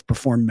associate with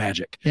perform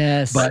magic.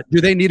 Yes. But do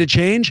they need a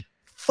change?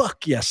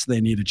 Fuck yes, they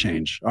need a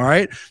change. All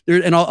right.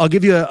 And I'll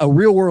give you a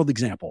real world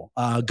example.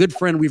 A good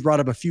friend we've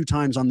brought up a few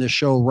times on this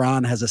show,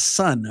 Ron, has a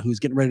son who's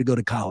getting ready to go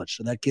to college.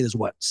 So that kid is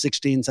what,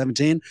 16,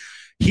 17?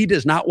 He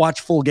does not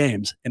watch full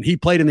games, and he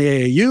played in the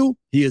AAU.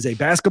 He is a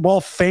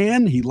basketball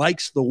fan. He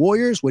likes the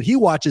Warriors. What he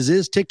watches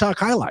is TikTok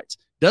highlights.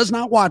 Does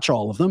not watch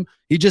all of them.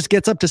 He just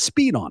gets up to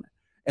speed on it.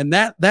 And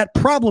that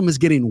problem is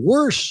getting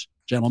worse,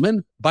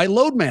 gentlemen, by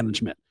load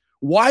management.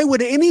 Why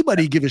would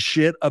anybody give a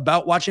shit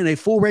about watching a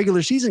full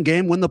regular season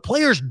game when the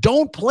players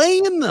don't play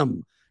in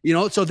them?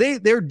 So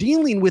they're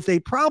dealing with a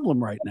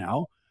problem right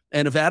now.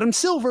 And if Adam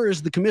Silver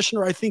is the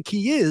commissioner I think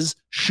he is,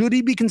 should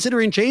he be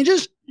considering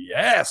changes?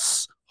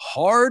 Yes,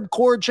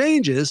 hardcore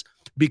changes,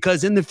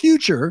 because in the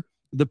future,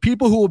 the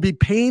people who will be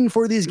paying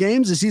for these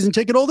games, the season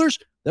ticket holders,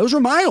 those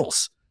are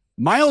Miles.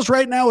 Miles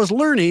right now is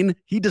learning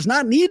he does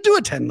not need to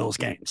attend those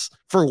games.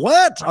 For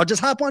what? I'll just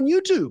hop on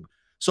YouTube.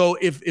 So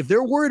if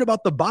they're worried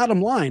about the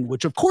bottom line,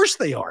 which of course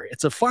they are,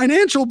 it's a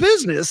financial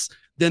business,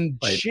 then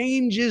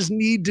changes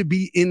need to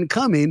be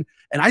incoming.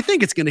 And I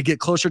think it's going to get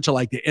closer to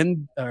like the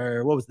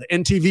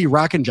NTV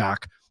Rock and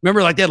Jock.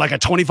 Remember, like they had like a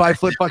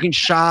 25-foot fucking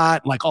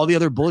shot, like all the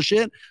other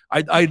bullshit.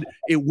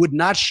 It would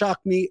not shock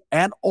me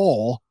at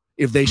all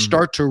if they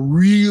start to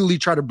really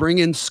try to bring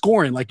in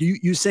scoring, like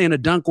you saying a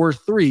dunk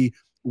worth 3.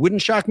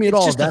 Wouldn't shock me at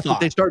all. That's what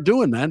they start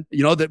doing, man.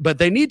 But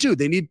they need to.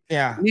 They need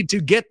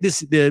to get this.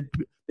 They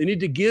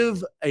need to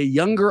give a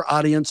younger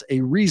audience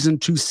a reason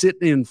to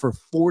sit in for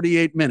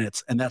 48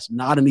 minutes, and that's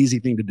not an easy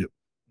thing to do.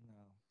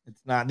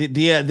 It's not.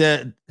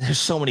 There's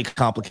so many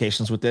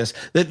complications with this.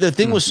 The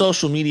thing with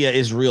social media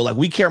is real. Like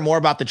we care more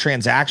about the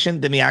transaction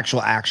than the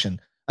actual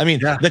action. I mean,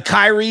 the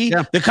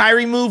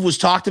Kyrie move was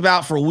talked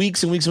about for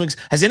weeks and weeks and weeks.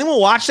 Has anyone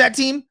watched that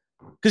team?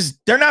 Because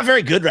they're not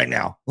very good right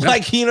now.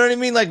 Like, you know what I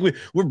mean? Like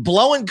we're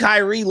blowing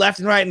Kyrie left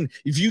and right. And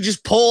if you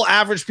just poll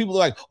average people,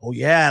 they're like, oh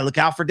yeah, look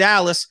out for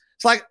Dallas.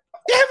 It's like,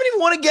 they haven't even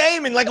won a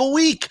game in like a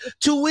week,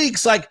 2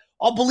 weeks. Like,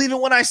 I'll believe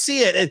it when I see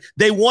it. And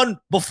they won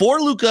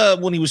before Luka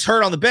when he was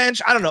hurt on the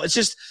bench. I don't know. It's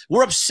just,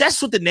 we're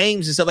obsessed with the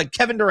names and stuff like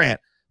Kevin Durant.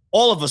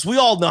 All of us, we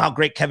all know how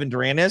great Kevin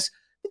Durant is.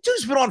 The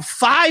dude's been on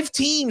 5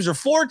 teams or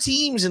 4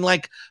 teams in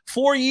like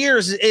 4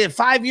 years,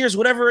 5 years,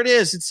 whatever it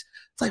is. It's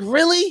like,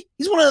 really?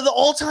 He's one of the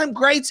all-time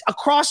greats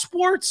across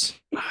sports.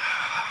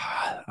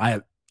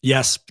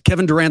 Yes,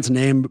 Kevin Durant's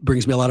name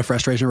brings me a lot of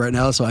frustration right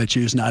now, so I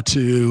choose not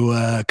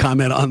to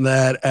comment on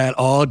that at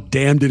all.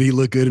 Damn, did he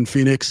look good in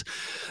Phoenix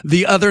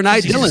the other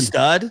night, Dylan?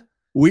 Stud.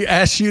 We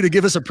asked you to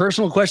give us a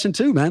personal question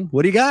too, man.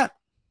 What do you got?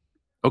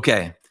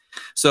 Okay,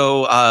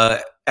 so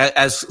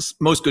as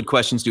most good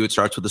questions do, it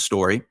starts with a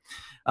story.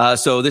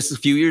 So this is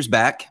a few years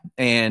back,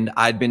 and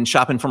I'd been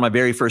shopping for my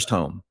very first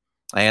home.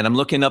 And I'm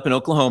looking up in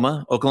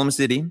Oklahoma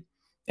City,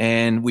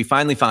 and we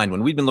finally find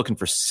one. We've been looking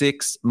for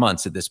 6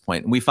 months at this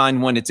point, and we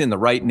find one. It's in the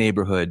right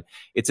neighborhood.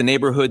 It's a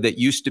neighborhood that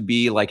used to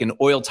be like an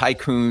oil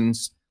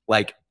tycoon's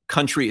like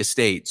country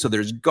estate. So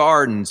there's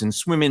gardens and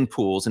swimming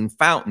pools and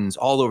fountains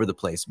all over the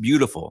place.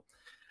 Beautiful.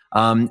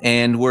 And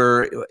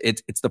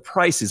it's the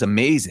price is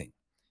amazing.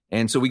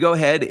 And so we go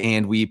ahead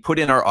and we put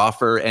in our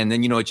offer, and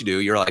then you know what you do.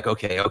 You're like,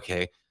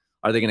 okay.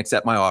 Are they going to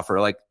accept my offer?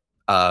 Like,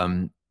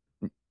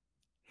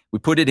 we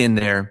put it in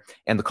there,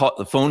 and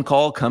the phone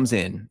call comes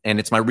in, and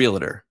it's my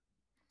realtor.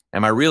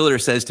 And my realtor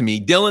says to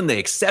me, Dylan, they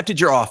accepted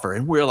your offer.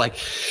 And we're like,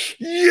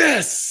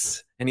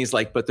 yes. And he's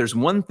like, but there's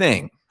one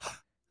thing.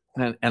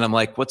 And I'm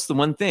like, what's the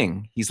one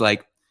thing? He's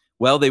like,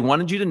 well, they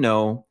wanted you to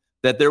know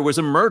that there was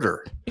a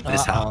murder in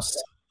this house.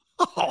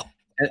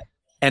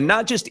 And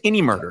not just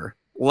any murder,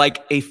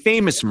 like a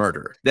famous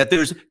murder that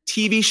there's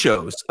TV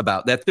shows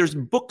about, that there's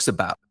books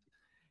about.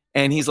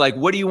 And he's like,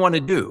 what do you want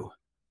to do?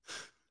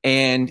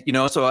 And,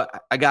 so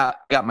I got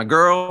my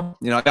girl,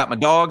 I got my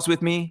dogs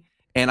with me,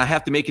 and I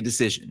have to make a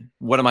decision.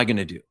 What am I going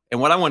to do?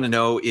 And what I want to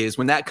know is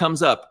when that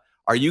comes up,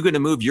 are you going to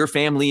move your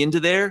family into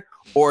there,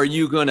 or are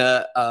you going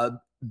to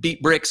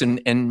beat bricks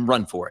and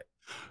run for it?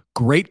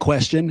 Great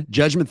question.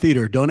 Judgment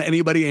Theater. Don't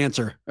anybody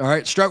answer. All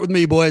right. Start with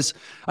me, boys.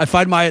 I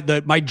find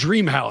my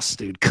dream house,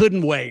 dude.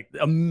 Couldn't wait.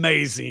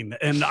 Amazing.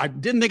 And I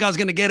didn't think I was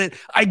going to get it.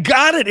 I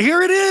got it.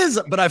 Here it is.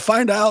 But I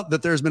find out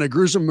that there's been a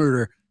gruesome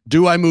murder.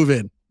 Do I move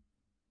in?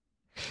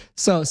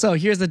 So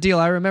here's the deal.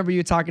 I remember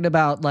you talking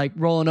about like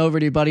rolling over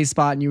to your buddy's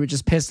spot, and you were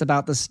just pissed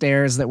about the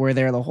stairs that were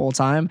there the whole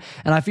time.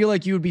 And I feel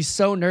like you would be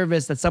so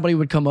nervous that somebody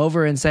would come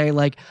over and say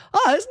like,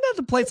 oh, isn't that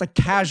the place, like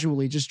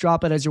casually just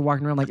drop it as you're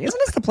walking around, like, isn't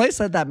this the place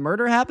that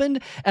murder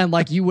happened? And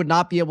like, you would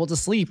not be able to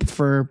sleep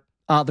for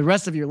the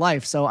rest of your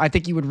life. So I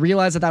think you would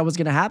realize that was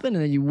going to happen,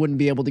 and then you wouldn't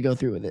be able to go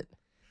through with it.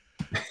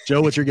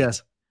 Joe, what's your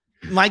guess?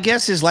 My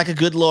guess is, like a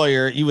good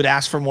lawyer, you would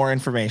ask for more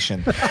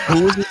information.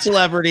 Who was the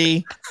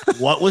celebrity?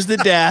 What was the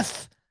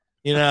death?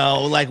 You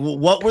know, like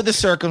what were the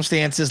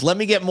circumstances? Let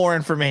me get more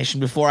information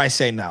before I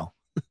say no.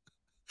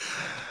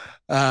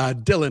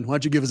 Dylan, why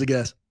don't you give us a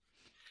guess?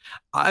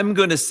 I'm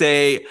going to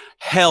say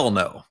hell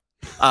no.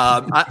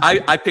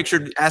 I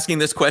pictured asking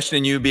this question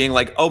and you being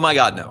like, oh my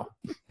God, no.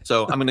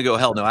 So I'm going to go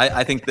hell no.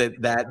 I think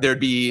that there'd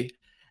be,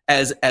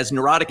 as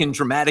neurotic and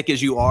dramatic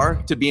as you are,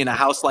 to be in a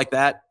house like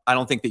that, I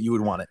don't think that you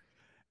would want it.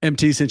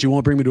 MT, since you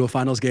won't bring me to a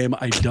finals game,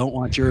 I don't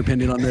want your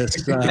opinion on this.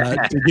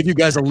 To give you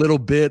guys a little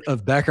bit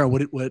of background,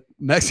 what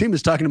Maxime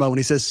is talking about when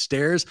he says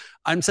stairs,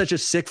 I'm such a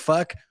sick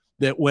fuck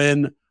that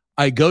when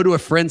I go to a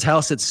friend's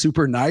house that's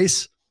super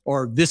nice,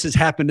 or this has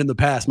happened in the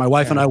past. My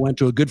wife and I went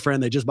to a good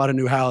friend. They just bought a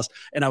new house,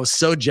 and I was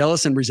so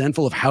jealous and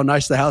resentful of how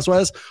nice the house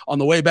was. On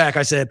the way back,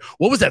 I said,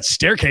 what was that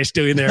staircase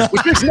doing there?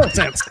 Which makes no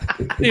sense.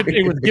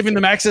 It was giving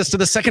them access to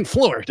the second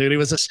floor, dude. It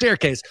was a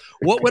staircase.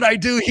 What would I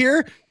do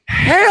here?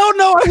 Hell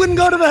no, I wouldn't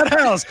go to that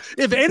house.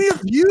 If any of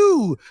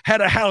you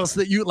had a house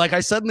that you, like, I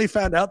suddenly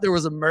found out there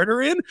was a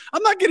murder in,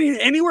 I'm not getting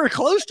anywhere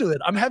close to it.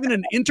 I'm having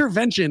an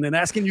intervention and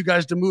asking you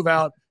guys to move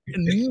out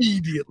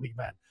immediately,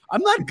 man.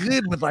 I'm not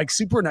good with like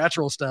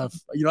supernatural stuff.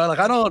 You know, like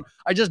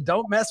I just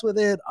don't mess with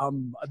it.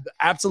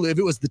 Absolutely. If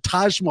it was the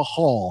Taj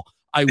Mahal,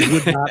 I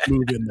would not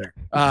move in there.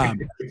 All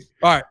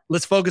right,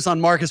 let's focus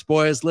on Marcus,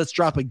 boys. Let's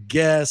drop a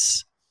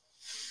guess.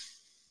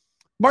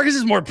 Marcus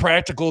is more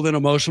practical than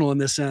emotional in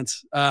this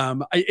sense.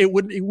 It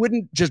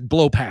wouldn't just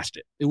blow past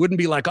it. It wouldn't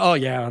be like, oh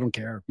yeah, I don't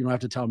care. You don't have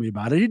to tell me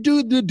about it. He'd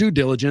do the due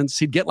diligence.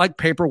 He'd get like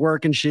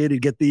paperwork and shit.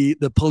 He'd get the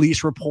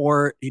police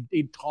report.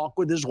 He'd talk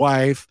with his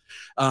wife.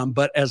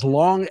 But as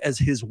long as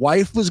his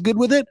wife was good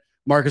with it,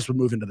 Marcus would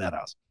move into that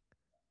house.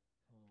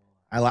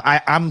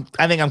 I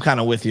think I'm kind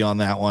of with you on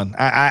that one.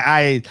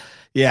 I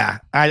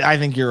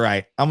think you're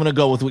right. I'm going to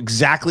go with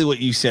exactly what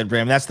you said,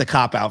 Bram. That's the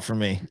cop out for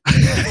me.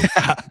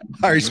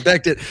 I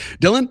respect it.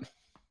 Dylan?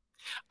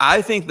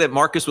 I think that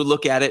Marcus would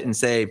look at it and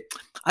say,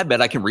 I bet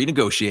I can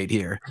renegotiate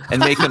here and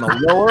make him a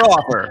lower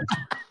offer.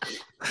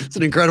 It's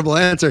an incredible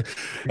answer.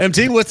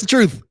 MT, what's the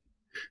truth?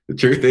 The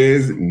truth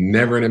is,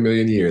 never in a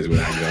million years would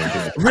I go into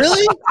that.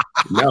 Really?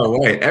 No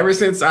way. Ever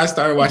since I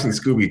started watching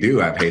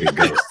Scooby-Doo, I've hated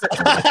ghosts.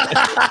 It's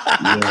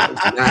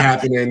not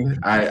happening.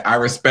 I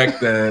respect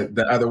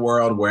the other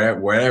world,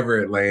 wherever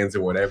it lands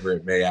or whatever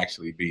it may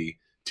actually be,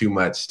 too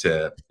much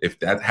to, if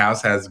that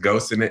house has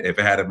ghosts in it, if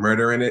it had a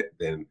murder in it,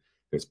 then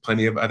there's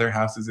plenty of other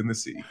houses in the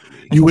city.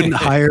 You wouldn't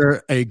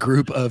hire a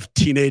group of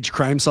teenage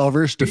crime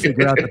solvers to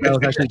figure out that was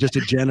actually just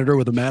a janitor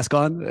with a mask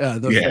on.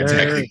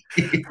 Exactly.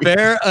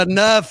 Fair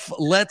enough.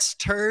 Let's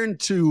turn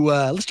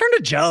to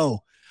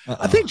Joe.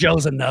 I think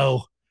Joe's a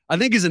no. I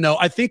think he's a no.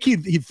 I think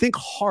he'd think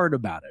hard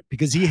about it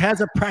because he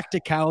has a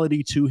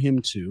practicality to him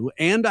too.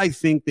 And I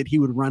think that he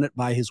would run it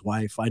by his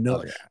wife. I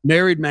know,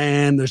 married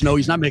man,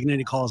 he's not making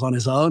any calls on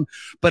his own.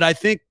 But I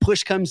think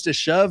push comes to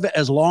shove,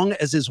 as long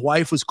as his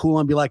wife was cool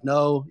and be like,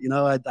 no,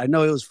 I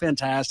know it was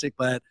fantastic,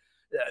 but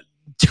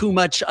too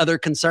much other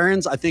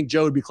concerns. I think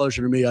Joe would be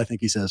closer to me. I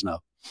think he says no.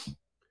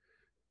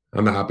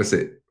 I'm the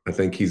opposite. I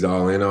think he's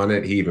all in on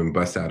it. He even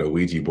busts out a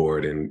Ouija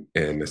board and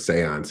a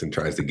seance and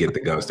tries to get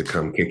the ghost to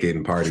come kick it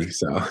and party.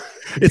 So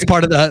it's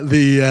part of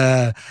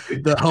the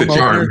home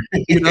charm.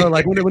 Opener,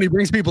 like when he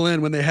brings people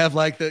in, when they have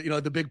like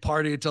the big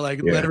party to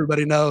like let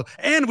everybody know.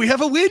 And we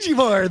have a Ouija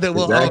board that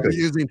we'll all be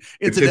using.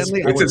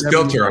 Incidentally, it's his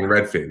filter on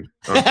Redfin.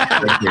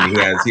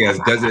 He has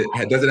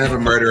does it have a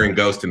murder and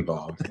ghost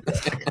involved?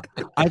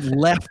 I've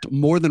left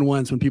more than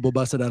once when people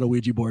busted out a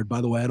Ouija board.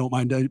 By the way, I don't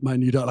mind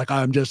you don't. Like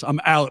I'm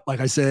out.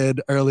 Like I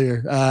said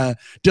earlier.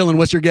 Dylan,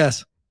 what's your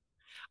guess?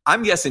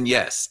 I'm guessing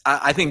yes.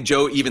 I think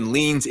Joe even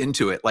leans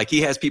into it. Like he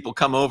has people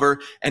come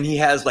over and he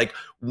has like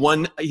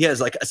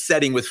a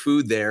setting with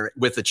food there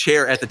with a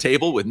chair at the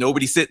table with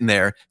nobody sitting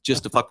there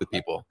just to fuck with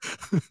people.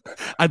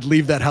 I'd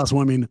leave that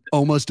housewarming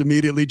almost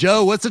immediately.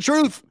 Joe, what's the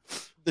truth?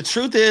 The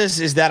truth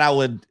is that I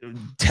would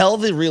tell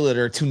the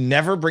realtor to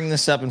never bring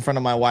this up in front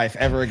of my wife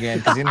ever again,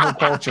 because in her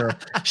culture,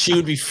 she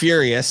would be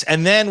furious.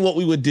 And then what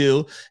we would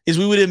do is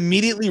we would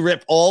immediately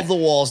rip all the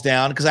walls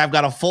down, because I've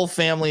got a full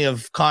family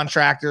of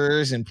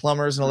contractors and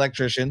plumbers and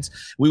electricians.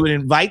 We would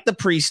invite the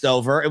priest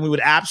over, and we would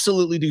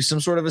absolutely do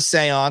some sort of a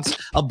seance,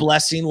 a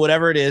blessing,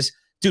 whatever it is.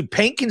 Dude,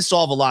 paint can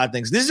solve a lot of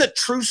things. This is a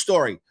true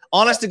story.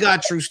 Honest to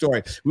God, true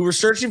story. We were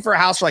searching for a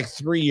house for like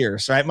 3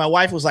 years, right? My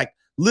wife was like,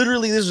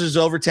 literally, this was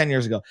over 10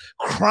 years ago,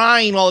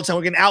 crying all the time.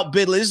 We're getting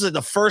outbid. This is like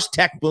the first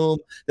tech boom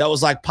that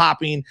was like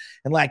popping,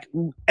 and like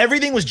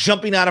everything was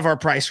jumping out of our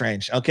price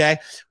range. Okay.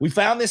 We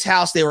found this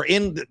house. They were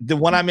in the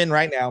one I'm in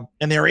right now,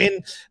 and they were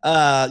in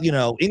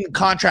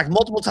contract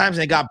multiple times,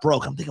 and they got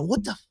broke. I'm thinking,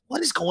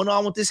 what is going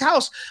on with this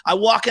house? I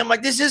walk in, I'm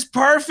like, this is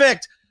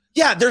perfect.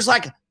 Yeah. There's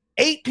like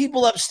 8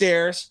 people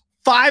upstairs,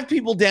 5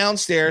 people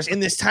downstairs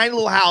in this tiny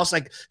little house,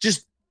 like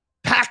just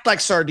packed like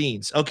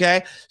sardines.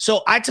 Okay.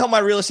 So I tell my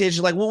real estate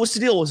agent, like, well, what's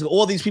the deal? Was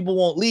all these people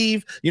won't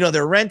leave,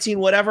 they're renting,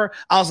 whatever.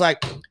 I was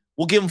like,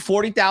 we'll give them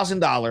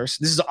 $40,000.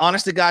 This is the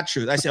honest to God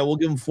truth. I said, we'll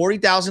give them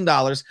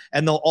 $40,000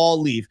 and they'll all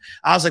leave.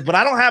 I was like, but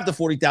I don't have the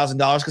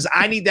 $40,000 because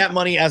I need that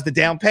money as the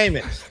down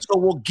payment. So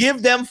we'll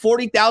give them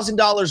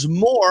 $40,000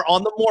 more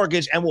on the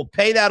mortgage and we'll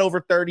pay that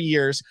over 30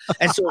 years.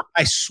 And so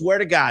I swear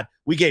to God,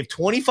 we gave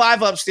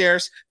 25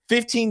 upstairs,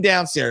 15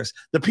 downstairs.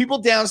 The people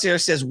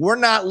downstairs says, we're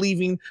not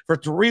leaving for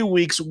 3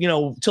 weeks,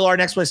 till our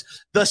next place.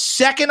 The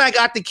second I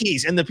got the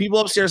keys and the people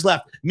upstairs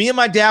left, me and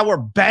my dad were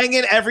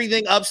banging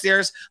everything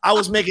upstairs. I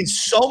was making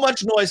so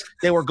much noise.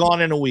 They were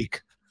gone in a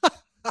week.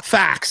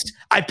 Facts.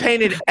 I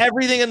painted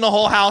everything in the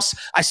whole house.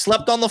 I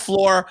slept on the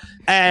floor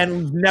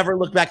and never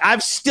looked back. I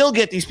still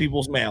get these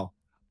people's mail.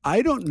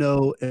 I don't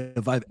know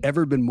if I've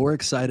ever been more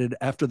excited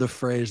after the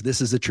phrase "this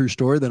is a true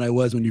story" than I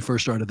was when you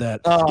first started that.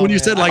 When you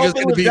said like it's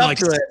going to be like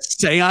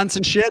seance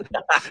and shit.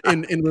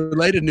 In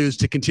related news,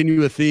 to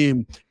continue a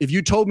theme, if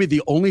you told me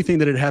the only thing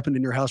that had happened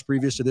in your house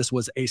previous to this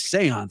was a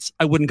seance,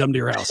 I wouldn't come to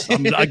your house.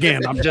 I'm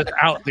just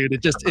out, dude.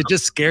 It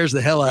just scares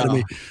the hell out of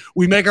me.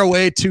 We make our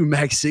way to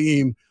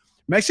Maxime.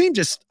 Maxime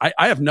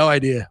I have no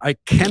idea. I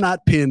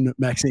cannot pin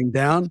Maxime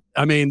down.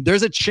 I mean,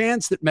 there's a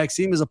chance that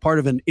Maxime is a part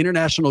of an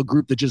international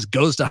group that just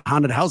goes to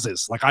haunted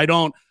houses. Like I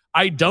don't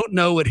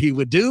know what he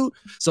would do.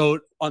 So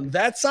on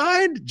that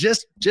side,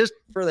 just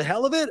for the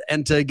hell of it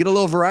and to get a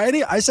little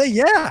variety, I say,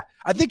 yeah,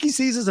 I think he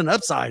sees as an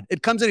upside.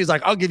 It comes in, he's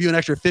like, I'll give you an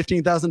extra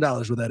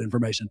 $15,000 with that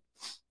information.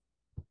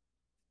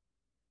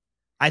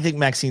 I think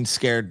Maxine's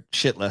scared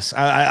shitless.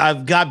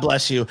 God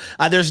bless you.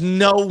 There's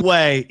no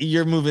way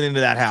you're moving into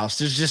that house.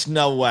 There's just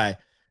no way.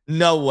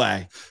 No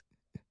way.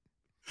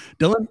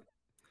 Dylan?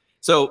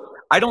 So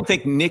I don't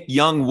think Nick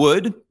Young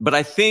would, but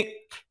I think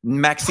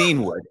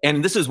Maxine would.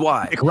 And this is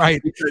why. Nick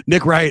Wright.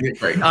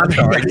 I'm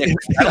sorry.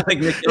 I don't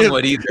think Nick Young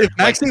would either. If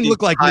Maxine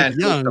looked like Nick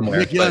Young,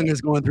 Nick Young is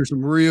going through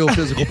some real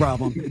physical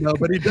problems.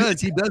 But he does.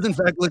 He does, in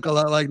fact, look a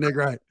lot like Nick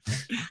Wright.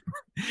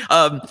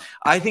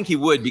 I think he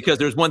would, because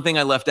there's one thing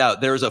I left out.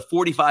 There's a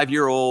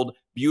 45-year-old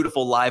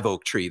beautiful live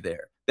oak tree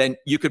there. Then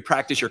you could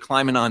practice your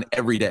climbing on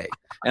every day.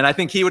 And I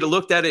think he would have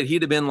looked at it.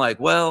 He'd have been like,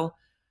 well,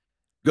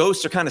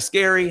 ghosts are kind of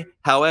scary.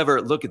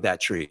 However, look at that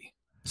tree.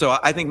 So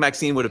I think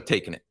Maxine would have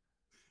taken it.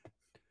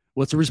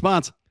 What's the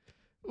response?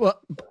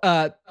 Well,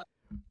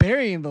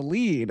 burying the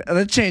lead,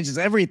 that changes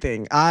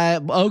everything.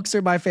 Oaks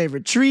are my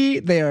favorite tree.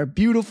 They are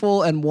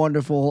beautiful and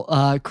wonderful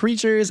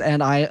creatures,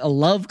 and I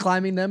love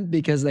climbing them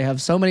because they have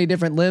so many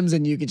different limbs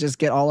and you can just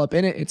get all up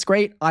in it. It's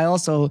great. I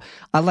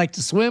like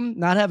to swim.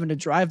 Not having to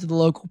drive to the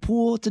local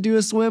pool to do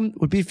a swim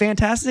would be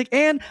fantastic,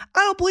 and I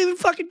don't believe in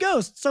fucking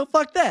ghosts, so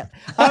fuck that.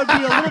 I would be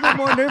a little bit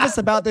more nervous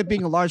about there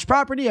being a large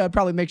property. I'd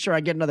probably make sure I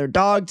get another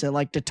dog to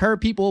like deter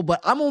people,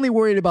 but I'm only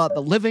worried about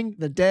the living.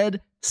 The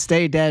dead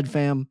stay dead,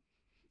 fam.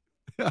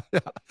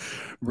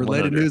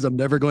 Related news, I'm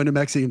never going to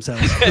Maxime's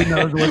house. Who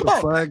knows what the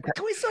fuck?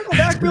 Can we circle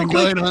back real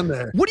quick? Going on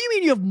there? What do you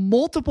mean you have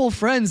multiple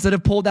friends that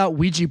have pulled out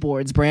Ouija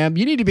boards, Bram?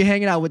 You need to be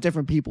hanging out with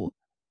different people.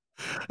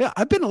 Yeah,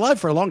 I've been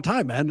alive for a long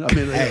time, man. I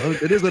mean,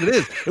 it is what it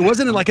is. It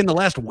wasn't in the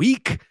last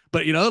week,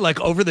 but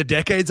over the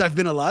decades I've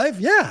been alive.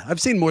 Yeah,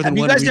 I've seen more than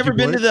one.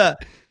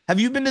 Have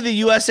you been to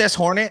the USS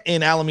Hornet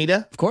in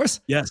Alameda? Of course.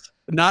 Yes.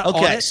 Not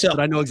okay, but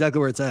I know exactly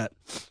where it's at.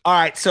 All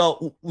right,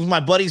 so with my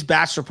buddy's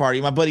bachelor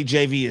party, my buddy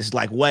JV is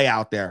like way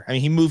out there. I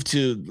mean, he moved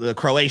to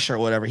Croatia or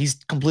whatever. He's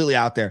completely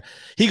out there.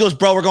 He goes,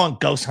 bro, we're going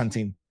ghost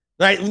hunting.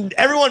 Right?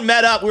 Everyone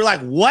met up. We were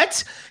like,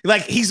 what?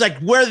 Like, he's like,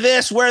 where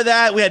this, where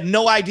that? We had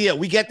no idea.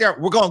 We get there,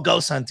 we're going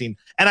ghost hunting.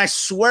 And I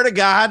swear to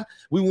God,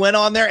 we went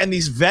on there and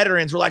these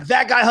veterans were like,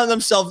 that guy hung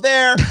himself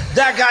there.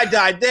 That guy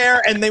died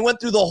there. And they went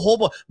through the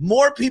whole,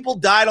 more people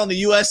died on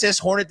the USS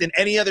Hornet than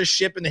any other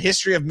ship in the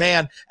history of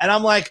man. And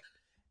I'm like,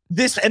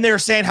 and they were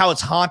saying how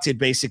it's haunted,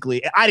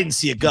 basically. I didn't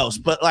see a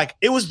ghost, but like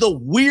it was the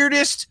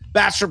weirdest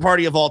bachelor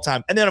party of all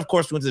time. And then, of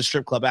course, we went to the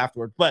strip club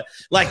afterward. But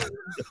like,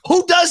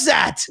 who does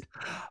that?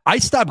 I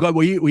stopped going.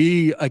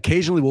 We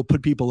occasionally will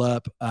put people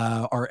up,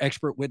 our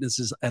expert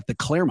witnesses at the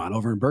Claremont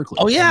over in Berkeley.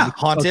 Oh, yeah.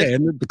 Haunted. Okay,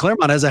 and the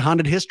Claremont has a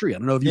haunted history. I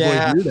don't know if you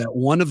boys knew that.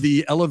 One of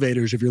the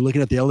elevators, if you're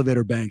looking at the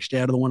elevator bank, stay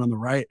out of the one on the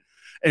right.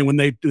 And when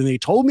they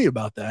told me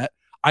about that,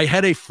 I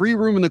had a free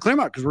room in the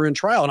Claremont because we're in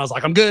trial, and I was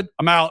like, I'm good.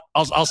 I'm out.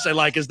 I'll say,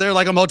 like, is there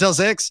like a Motel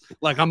 6?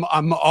 Like, I'm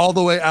all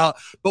the way out.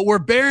 But we're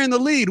bearing the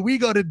lead. We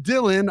go to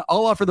Dylan.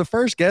 I'll offer the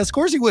first guess. Of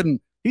course he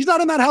wouldn't. He's not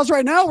in that house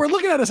right now. We're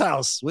looking at his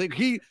house. Like,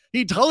 he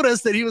told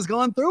us that he was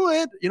going through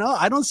it.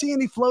 I don't see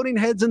any floating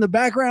heads in the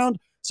background.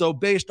 So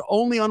based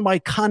only on my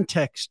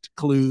context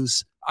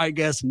clues, I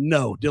guess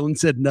no. Dylan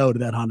said no to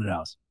that haunted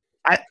house.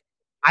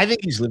 I think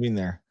he's living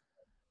there.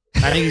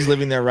 I think he's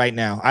living there right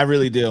now. I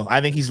really do. I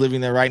think he's living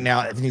there right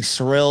now. And he's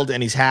thrilled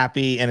and he's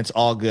happy and it's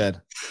all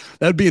good.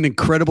 That'd be an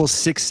incredible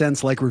Sixth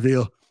Sense like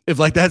reveal. If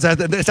like that's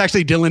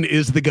actually Dylan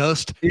is the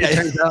ghost. Yeah. It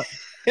turns out,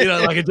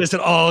 it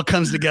all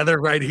comes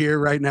together right here,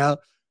 right now.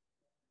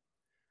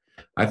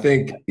 I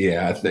think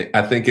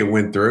it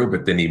went through,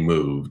 but then he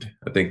moved.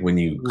 I think when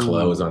you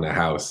close on a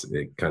house,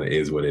 it kind of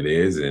is what it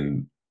is.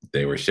 And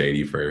they were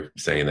shady for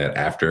saying that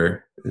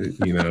after,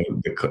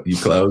 you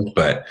closed,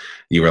 but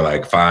you were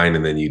like, fine.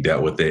 And then you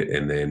dealt with it.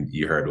 And then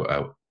you heard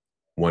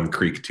one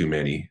creek too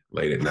many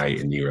late at night,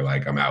 and you were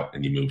like, I'm out,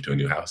 and you moved to a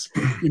new house.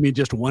 You mean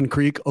just one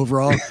creek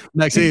overall?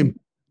 Maxime,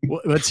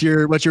 what's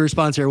your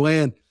response here?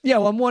 Weigh in. Yeah,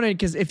 well, I'm wondering,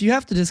 because if you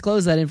have to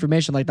disclose that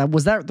information like that,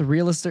 was that the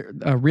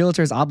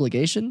realtor's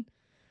obligation?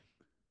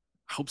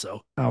 I hope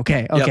so.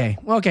 Okay.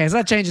 So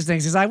that changes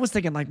things, because I was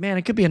thinking like, man,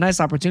 it could be a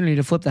nice opportunity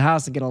to flip the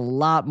house and get a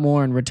lot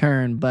more in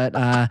return. But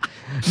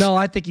no,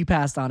 I think you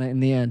passed on it in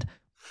the end.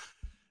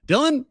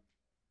 Dylan?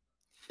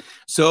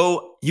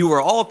 So you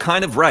were all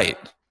kind of right,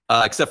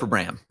 except for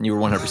Bram. You were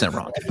 100%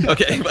 wrong.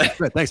 Okay.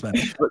 Great, thanks, man.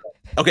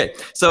 Okay.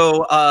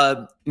 So,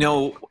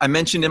 I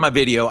mentioned in my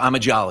video, I'm a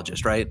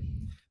geologist, right?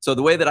 So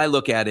the way that I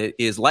look at it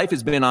is life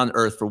has been on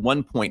Earth for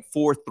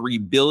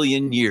 1.43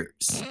 billion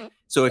years.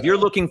 So if you're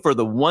looking for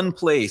the one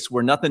place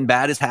where nothing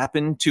bad has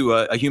happened to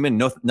a human,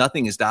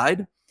 nothing has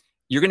died,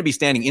 you're going to be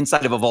standing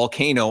inside of a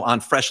volcano on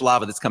fresh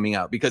lava that's coming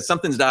out, because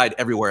something's died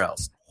everywhere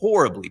else,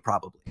 horribly,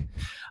 probably.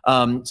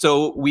 And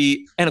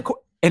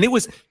it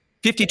was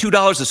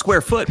 $52 a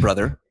square foot,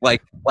 brother.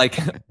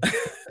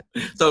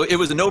 So it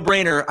was a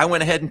no-brainer. I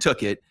went ahead and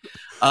took it.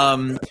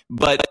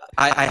 But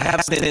I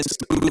have since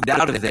moved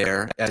out of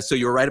there. So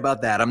you're right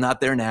about that. I'm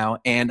not there now.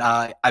 And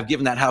I've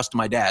given that house to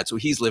my dad. So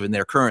he's living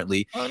there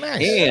currently. Oh,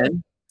 nice.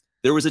 And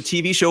there was a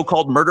TV show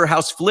called Murder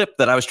House Flip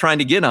that I was trying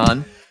to get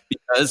on,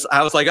 because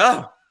I was like,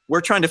 oh,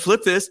 we're trying to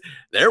flip this.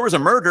 There was a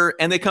murder,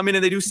 and they come in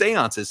and they do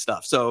seances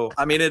stuff. So,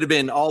 I mean, it had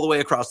been all the way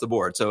across the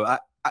board. So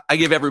I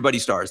give everybody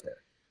stars there.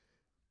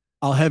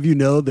 I'll have you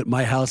know that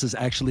my house is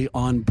actually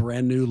on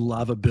brand new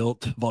lava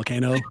built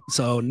volcano.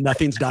 So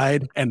nothing's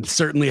died, and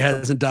certainly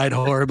hasn't died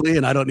horribly.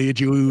 And I don't need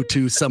you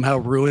to somehow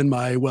ruin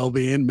my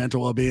well-being,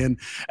 mental well-being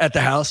at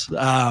the house.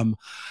 God,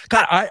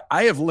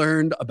 I have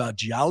learned about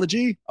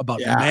geology,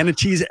 about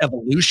manatees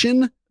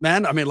evolution,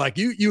 man. I mean, like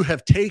you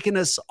have taken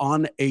us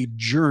on a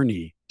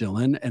journey,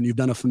 Dylan, and you've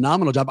done a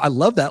phenomenal job. I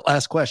love that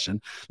last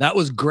question. That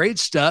was great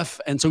stuff.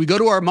 And so we go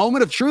to our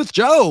moment of truth.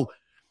 Joe,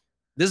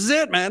 this is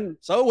it, man.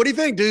 So what do you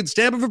think, dude?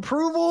 Stamp of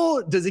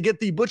approval? Does he get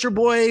the Butcher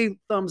Boy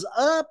thumbs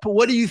up?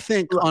 What do you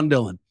think on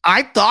Dylan?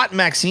 I thought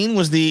Maxime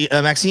was the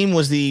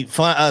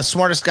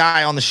smartest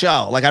guy on the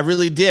show. Like, I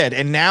really did.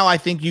 And now I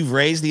think you've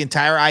raised the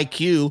entire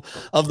IQ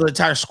of the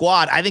entire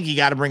squad. I think you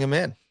got to bring him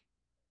in.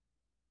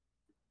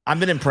 I've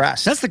been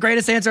impressed. That's the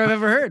greatest answer I've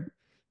ever heard.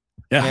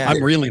 Yeah,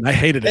 I'm reeling. I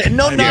hated it.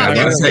 No,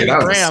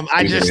 Graham.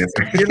 I just,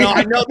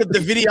 I know that the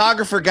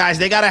videographer guys,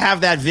 they got to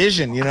have that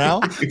vision,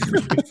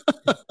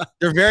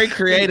 They're very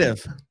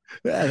creative.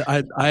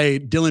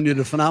 Dylan did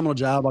a phenomenal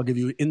job. I'll give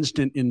you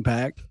instant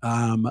impact,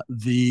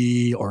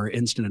 or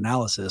instant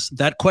analysis.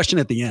 That question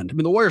at the end. I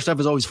mean, the Warrior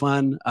stuff is always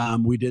fun.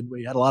 We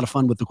had a lot of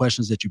fun with the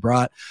questions that you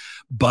brought,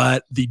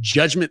 but the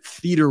Judgment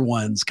Theater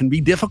ones can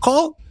be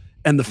difficult.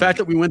 And the fact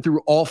that we went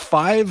through all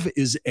 5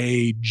 is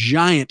a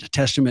giant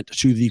testament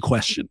to the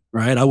question,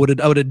 right? I would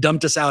have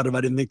dumped us out if I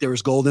didn't think there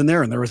was gold in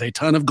there, and there was a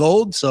ton of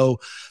gold. So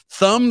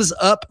thumbs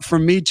up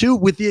from me too,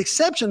 with the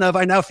exception of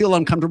I now feel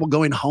uncomfortable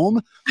going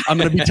home. I'm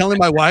going to be telling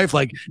my wife,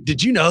 like,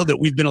 did you know that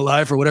we've been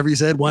alive for whatever you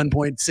said,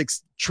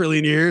 1.6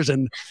 trillion years,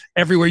 and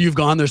everywhere you've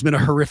gone, there's been a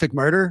horrific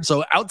murder.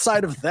 So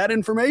outside of that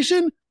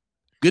information,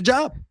 good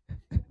job.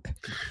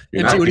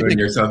 You're not doing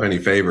yourself any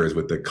favors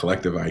with the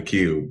collective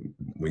IQ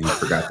when you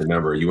forgot the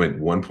number. You went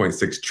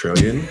 1.6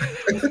 trillion.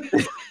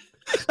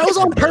 That was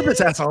on purpose,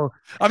 asshole.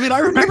 I mean, I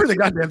remember the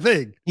goddamn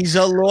thing. He's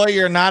a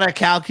lawyer, not a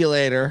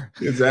calculator.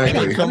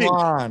 Exactly. Come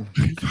on.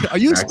 Are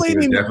you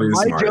explaining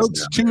my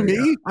jokes to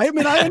me? I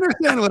mean, I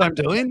understand what I'm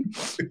doing.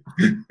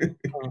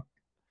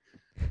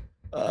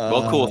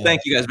 Well, cool.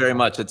 Thank you guys very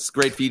much. It's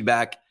great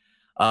feedback.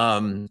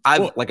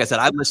 Like I said,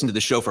 I've listened to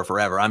the show for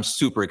forever. I'm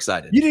super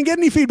excited. You didn't get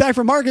any feedback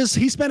from Marcus.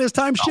 He spent his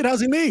time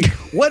shithousing me.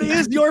 What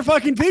is your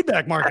fucking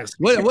feedback, Marcus?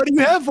 What do you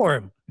have for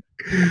him?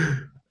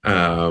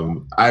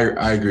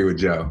 I agree with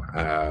Joe.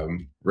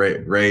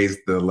 Raised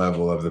the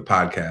level of the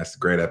podcast.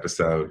 Great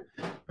episode.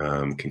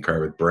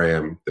 Concur with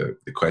Bram. The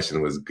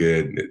question was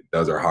good.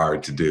 Those are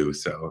hard to do.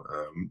 So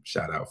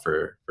shout out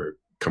for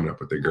coming up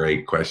with a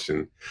great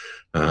question.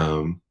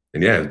 And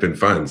yeah, it's been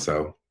fun.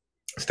 So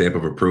stamp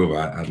of approval.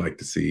 I'd like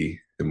to see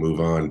them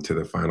move on to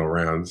the final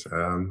rounds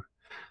of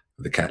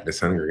the Katniss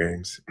Hunger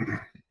Games.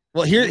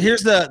 Well,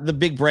 here's the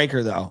big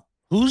breaker, though.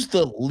 Who's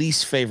the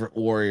least favorite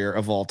warrior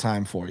of all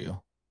time for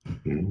you?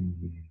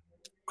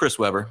 Chris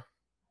Webber.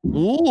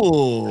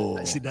 Ooh.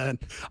 I see that.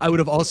 I would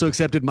have also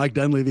accepted Mike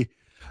Dunleavy.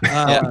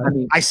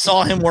 I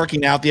saw him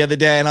working out the other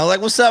day, and I was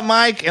like, "What's up,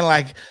 Mike?" And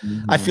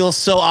I feel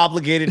so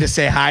obligated to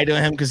say hi to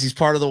him because he's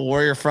part of the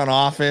Warrior front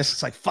office.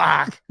 It's like,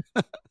 fuck.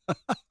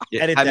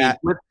 Edit that.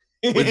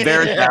 With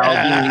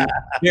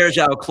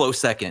Verjao close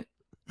second.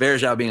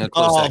 Verjao being a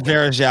close second.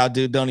 Verjao,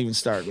 dude, don't even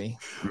start me.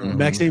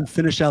 Maxime,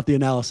 finish out the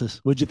analysis.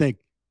 What'd you think?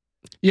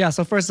 Yeah,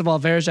 so first of all,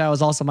 Verjao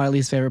is also my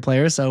least favorite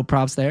player, so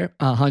props there,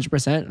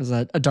 100%. It was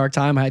a dark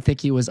time. I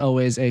think he was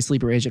always a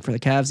sleeper agent for the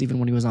Cavs, even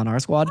when he was on our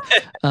squad.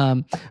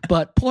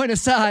 But point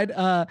aside,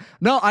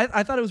 no,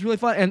 I thought it was really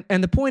fun.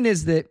 And the point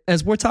is that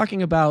as we're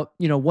talking about,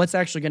 what's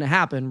actually going to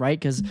happen, right?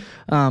 Because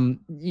a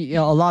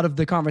lot of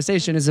the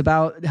conversation is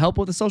about help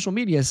with the social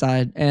media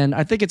side. And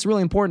I think it's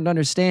really important to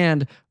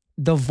understand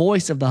the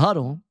voice of the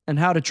huddle and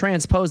how to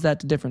transpose that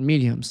to different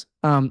mediums.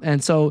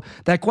 And so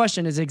that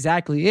question is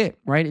exactly it,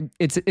 right?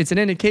 It's an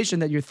indication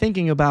that you're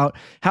thinking about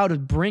how to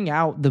bring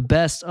out the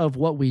best of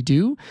what we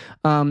do.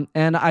 And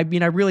I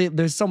mean,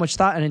 there's so much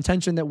thought and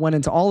intention that went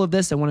into all of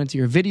this, that went into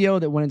your video,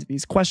 that went into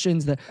these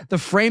questions. The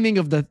framing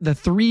of the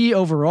three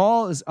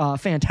overall is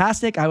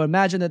fantastic. I would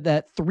imagine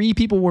that 3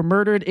 people were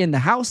murdered in the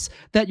house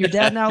that your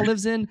dad now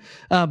lives in.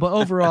 But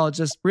overall,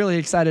 just really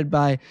excited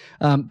by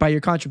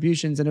your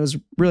contributions. And it was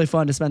really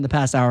fun to spend the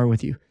past hour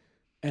with you.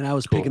 And I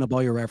was picking up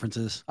all your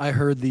references. I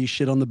heard the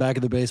shit on the back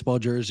of the baseball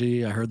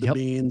jersey. I heard the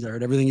beans. I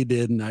heard everything you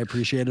did, and I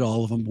appreciated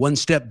all of them. One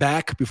step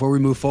back before we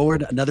move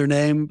forward. Another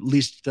name,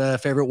 least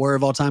favorite Warrior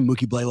of all time,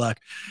 Mookie Blaylock.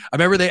 I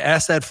remember they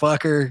asked that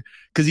fucker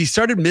because he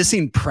started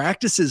missing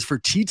practices for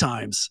tee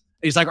times.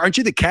 He's like, "Aren't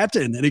you the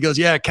captain?" And he goes,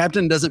 "Yeah,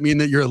 captain doesn't mean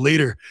that you're a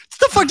leader."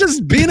 What the fuck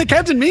does being a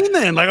captain mean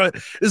then? Like,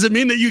 does it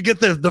mean that you get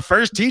the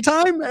first tee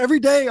time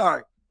every day? All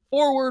right,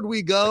 forward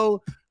we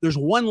go. There's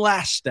one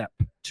last step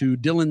to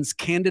Dylan's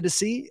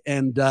candidacy.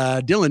 And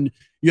Dylan,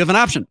 you have an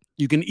option.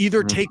 You can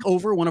either take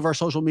over one of our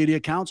social media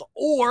accounts,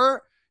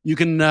 or you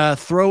can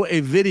throw a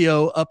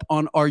video up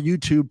on our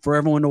YouTube for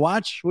everyone to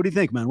watch. What do you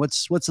think, man?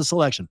 What's the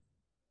selection?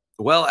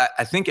 Well,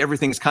 I think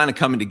everything's kind of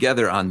coming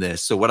together on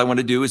this. So what I want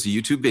to do is a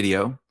YouTube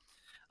video.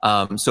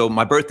 So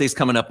my birthday's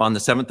coming up on the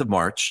 7th of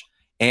March,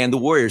 and the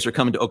Warriors are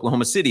coming to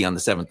Oklahoma City on the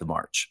 7th of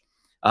March.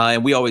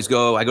 And we always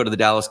I go to the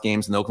Dallas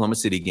games and the Oklahoma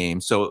City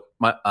games. So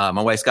my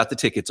wife's got the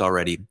tickets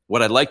already.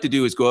 What I'd like to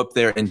do is go up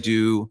there and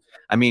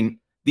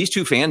these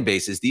two fan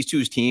bases, these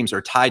two teams are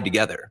tied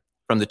together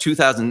from the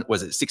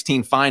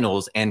 2016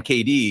 finals and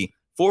KD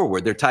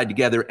forward. They're tied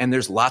together, and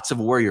there's lots of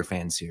Warrior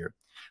fans here.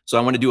 So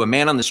I want to do a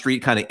man on the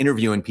street kind of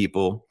interviewing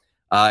people.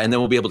 And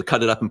then we'll be able to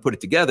cut it up and put it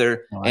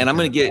together. And I'm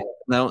going to get,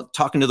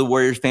 talking to the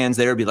Warriors fans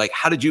there, be like,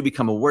 how did you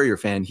become a Warrior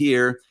fan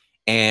here?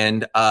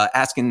 And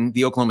asking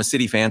the Oklahoma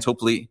City fans,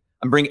 hopefully,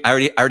 I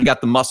already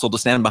got the muscle to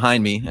stand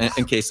behind me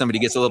in case somebody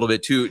gets a little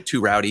bit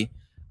too rowdy.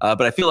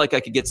 But I feel like I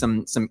could get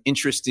some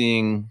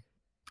interesting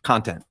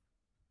content.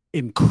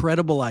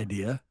 Incredible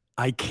idea.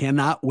 I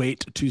cannot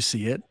wait to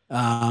see it.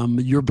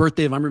 Your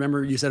birthday, if I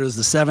remember, you said it was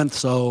the 7th.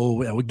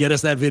 So it would get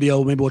us that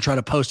video. Maybe we'll try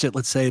to post it,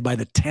 let's say by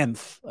the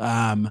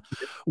 10th,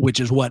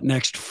 which is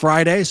next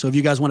Friday. So if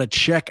you guys want to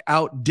check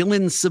out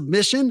Dylan's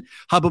submission,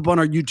 hop up on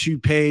our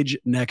YouTube page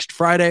next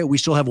Friday. We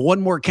still have one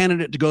more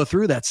candidate to go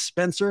through. That's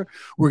Spencer.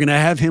 We're going to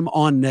have him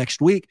on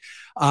next week.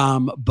 But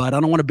I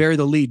don't want to bury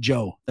the lead.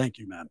 Joe, thank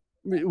you, man.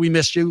 We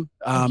missed you.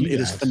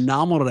 It is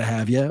phenomenal to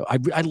have you.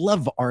 I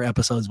love our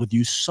episodes with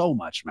you so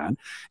much, man.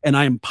 And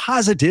I am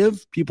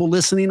positive people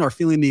listening are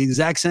feeling the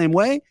exact same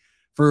way.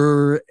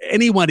 For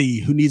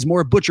anybody who needs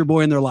more Butcher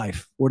Boy in their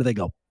life, where do they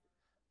go?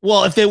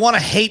 Well, if they want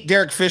to hate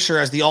Derek Fisher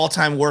as the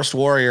all-time worst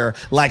Warrior,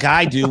 like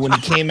I do when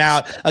he came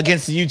out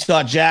against the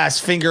Utah Jazz,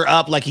 finger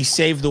up like he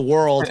saved the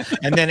world,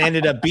 and then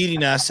ended up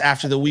beating us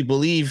after the We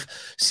Believe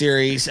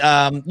series,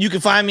 you can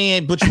find me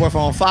at Butcher Boy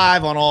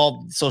 415 on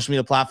all social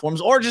media platforms,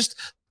 or just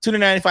tune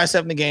in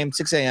 95.7 The Game,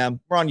 6 a.m.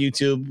 We're on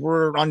YouTube.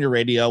 We're on your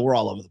radio. We're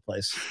all over the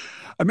place.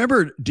 I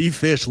remember D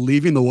Fish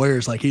leaving the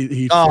Warriors. Like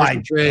he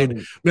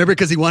trade. Remember,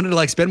 because he wanted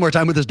to spend more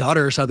time with his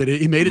daughter or something.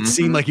 He made it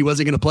seem like he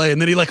wasn't going to play, and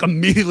then he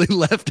immediately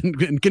left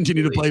and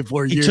continued to play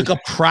for years. He took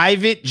a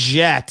private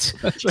jet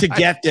to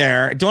get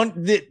there.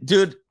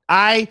 Dude.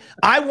 I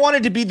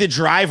wanted to be the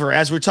driver,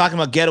 as we're talking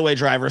about getaway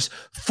drivers,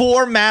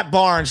 for Matt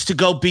Barnes to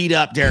go beat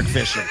up Derek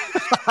Fisher.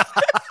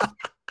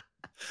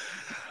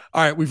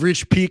 All right, we've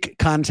reached peak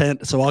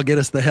content, so I'll get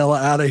us the hell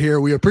out of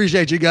here. We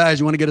appreciate you guys.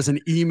 You want to get us an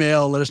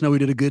email, let us know we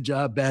did a good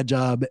job, bad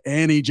job,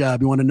 any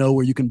job. You want to know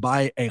where you can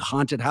buy a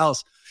haunted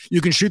house, you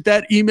can shoot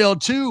that email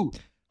to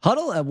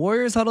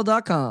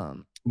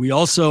huddle@warriorshuddle.com. We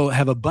also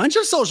have a bunch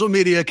of social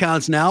media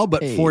accounts now,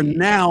 but for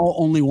now,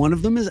 only one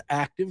of them is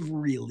active,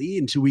 really,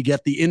 until we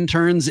get the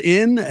interns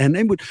in.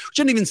 And we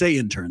shouldn't even say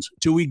interns,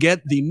 till we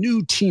get the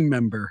new team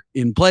member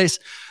in place.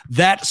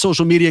 That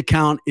social media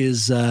account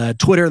is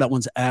Twitter. That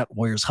one's at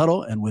Warriors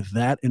Huddle. And with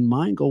that in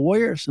mind, go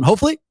Warriors. And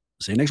hopefully,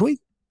 see you next week.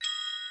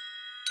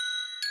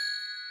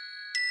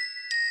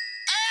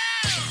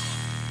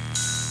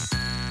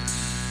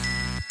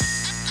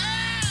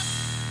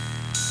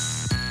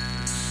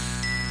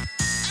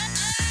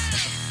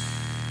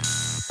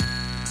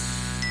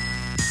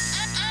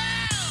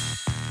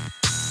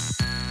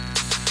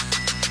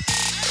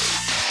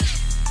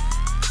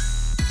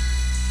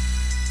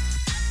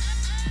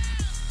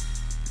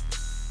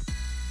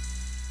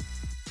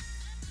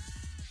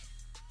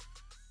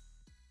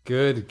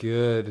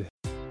 Good.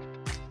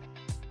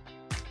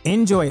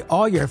 Enjoy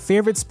all your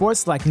favorite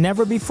sports like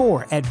never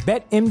before at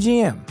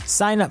BetMGM.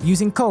 Sign up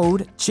using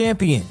code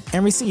CHAMPION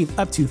and receive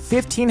up to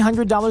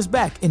 $1,500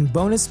 back in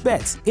bonus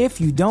bets if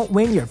you don't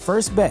win your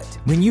first bet.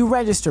 When you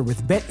register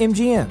with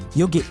BetMGM,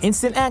 you'll get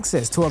instant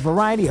access to a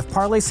variety of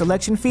parlay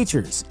selection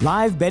features,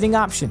 live betting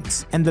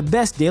options, and the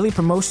best daily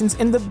promotions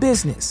in the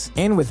business.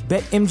 And with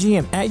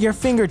BetMGM at your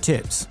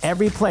fingertips,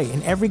 every play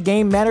and every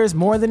game matters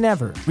more than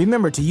ever.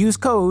 Remember to use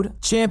code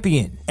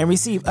CHAMPION and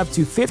receive up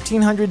to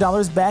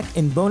 $1,500 back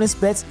in bonus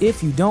bets bets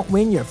if you don't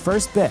win your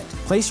first bet.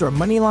 Place your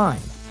money line,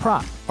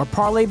 prop, or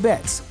parlay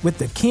bets with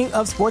the king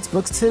of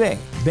sportsbooks today.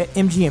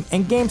 BetMGM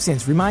and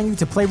GameSense remind you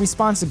to play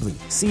responsibly.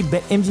 See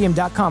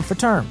BetMGM.com for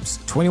terms.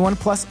 21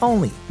 plus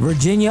only.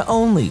 Virginia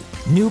only.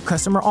 New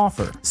customer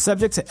offer.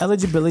 Subject to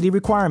eligibility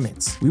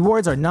requirements.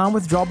 Rewards are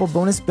non-withdrawable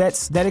bonus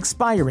bets that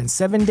expire in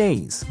 7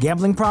 days.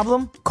 Gambling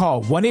problem?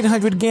 Call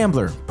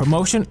 1-800-GAMBLER.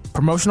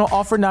 Promotional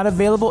offer not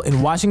available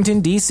in Washington,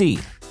 D.C.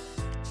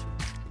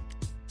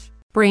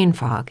 Brain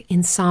fog,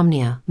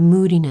 insomnia,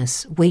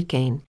 moodiness, weight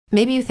gain.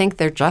 Maybe you think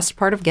they're just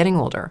part of getting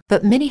older,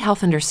 but MIDI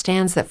Health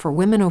understands that for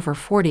women over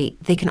 40,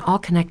 they can all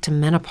connect to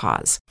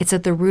menopause. It's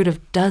at the root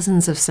of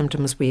dozens of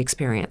symptoms we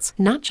experience,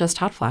 not just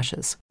hot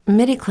flashes.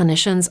 MIDI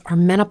clinicians are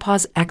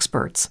menopause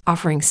experts,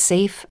 offering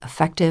safe,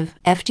 effective,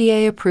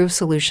 FDA-approved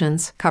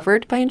solutions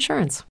covered by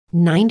insurance.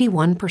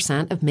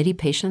 91% of MIDI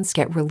patients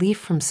get relief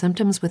from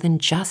symptoms within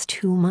just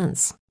 2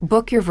 months.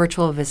 Book your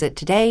virtual visit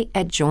today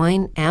at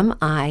joinmidi.com.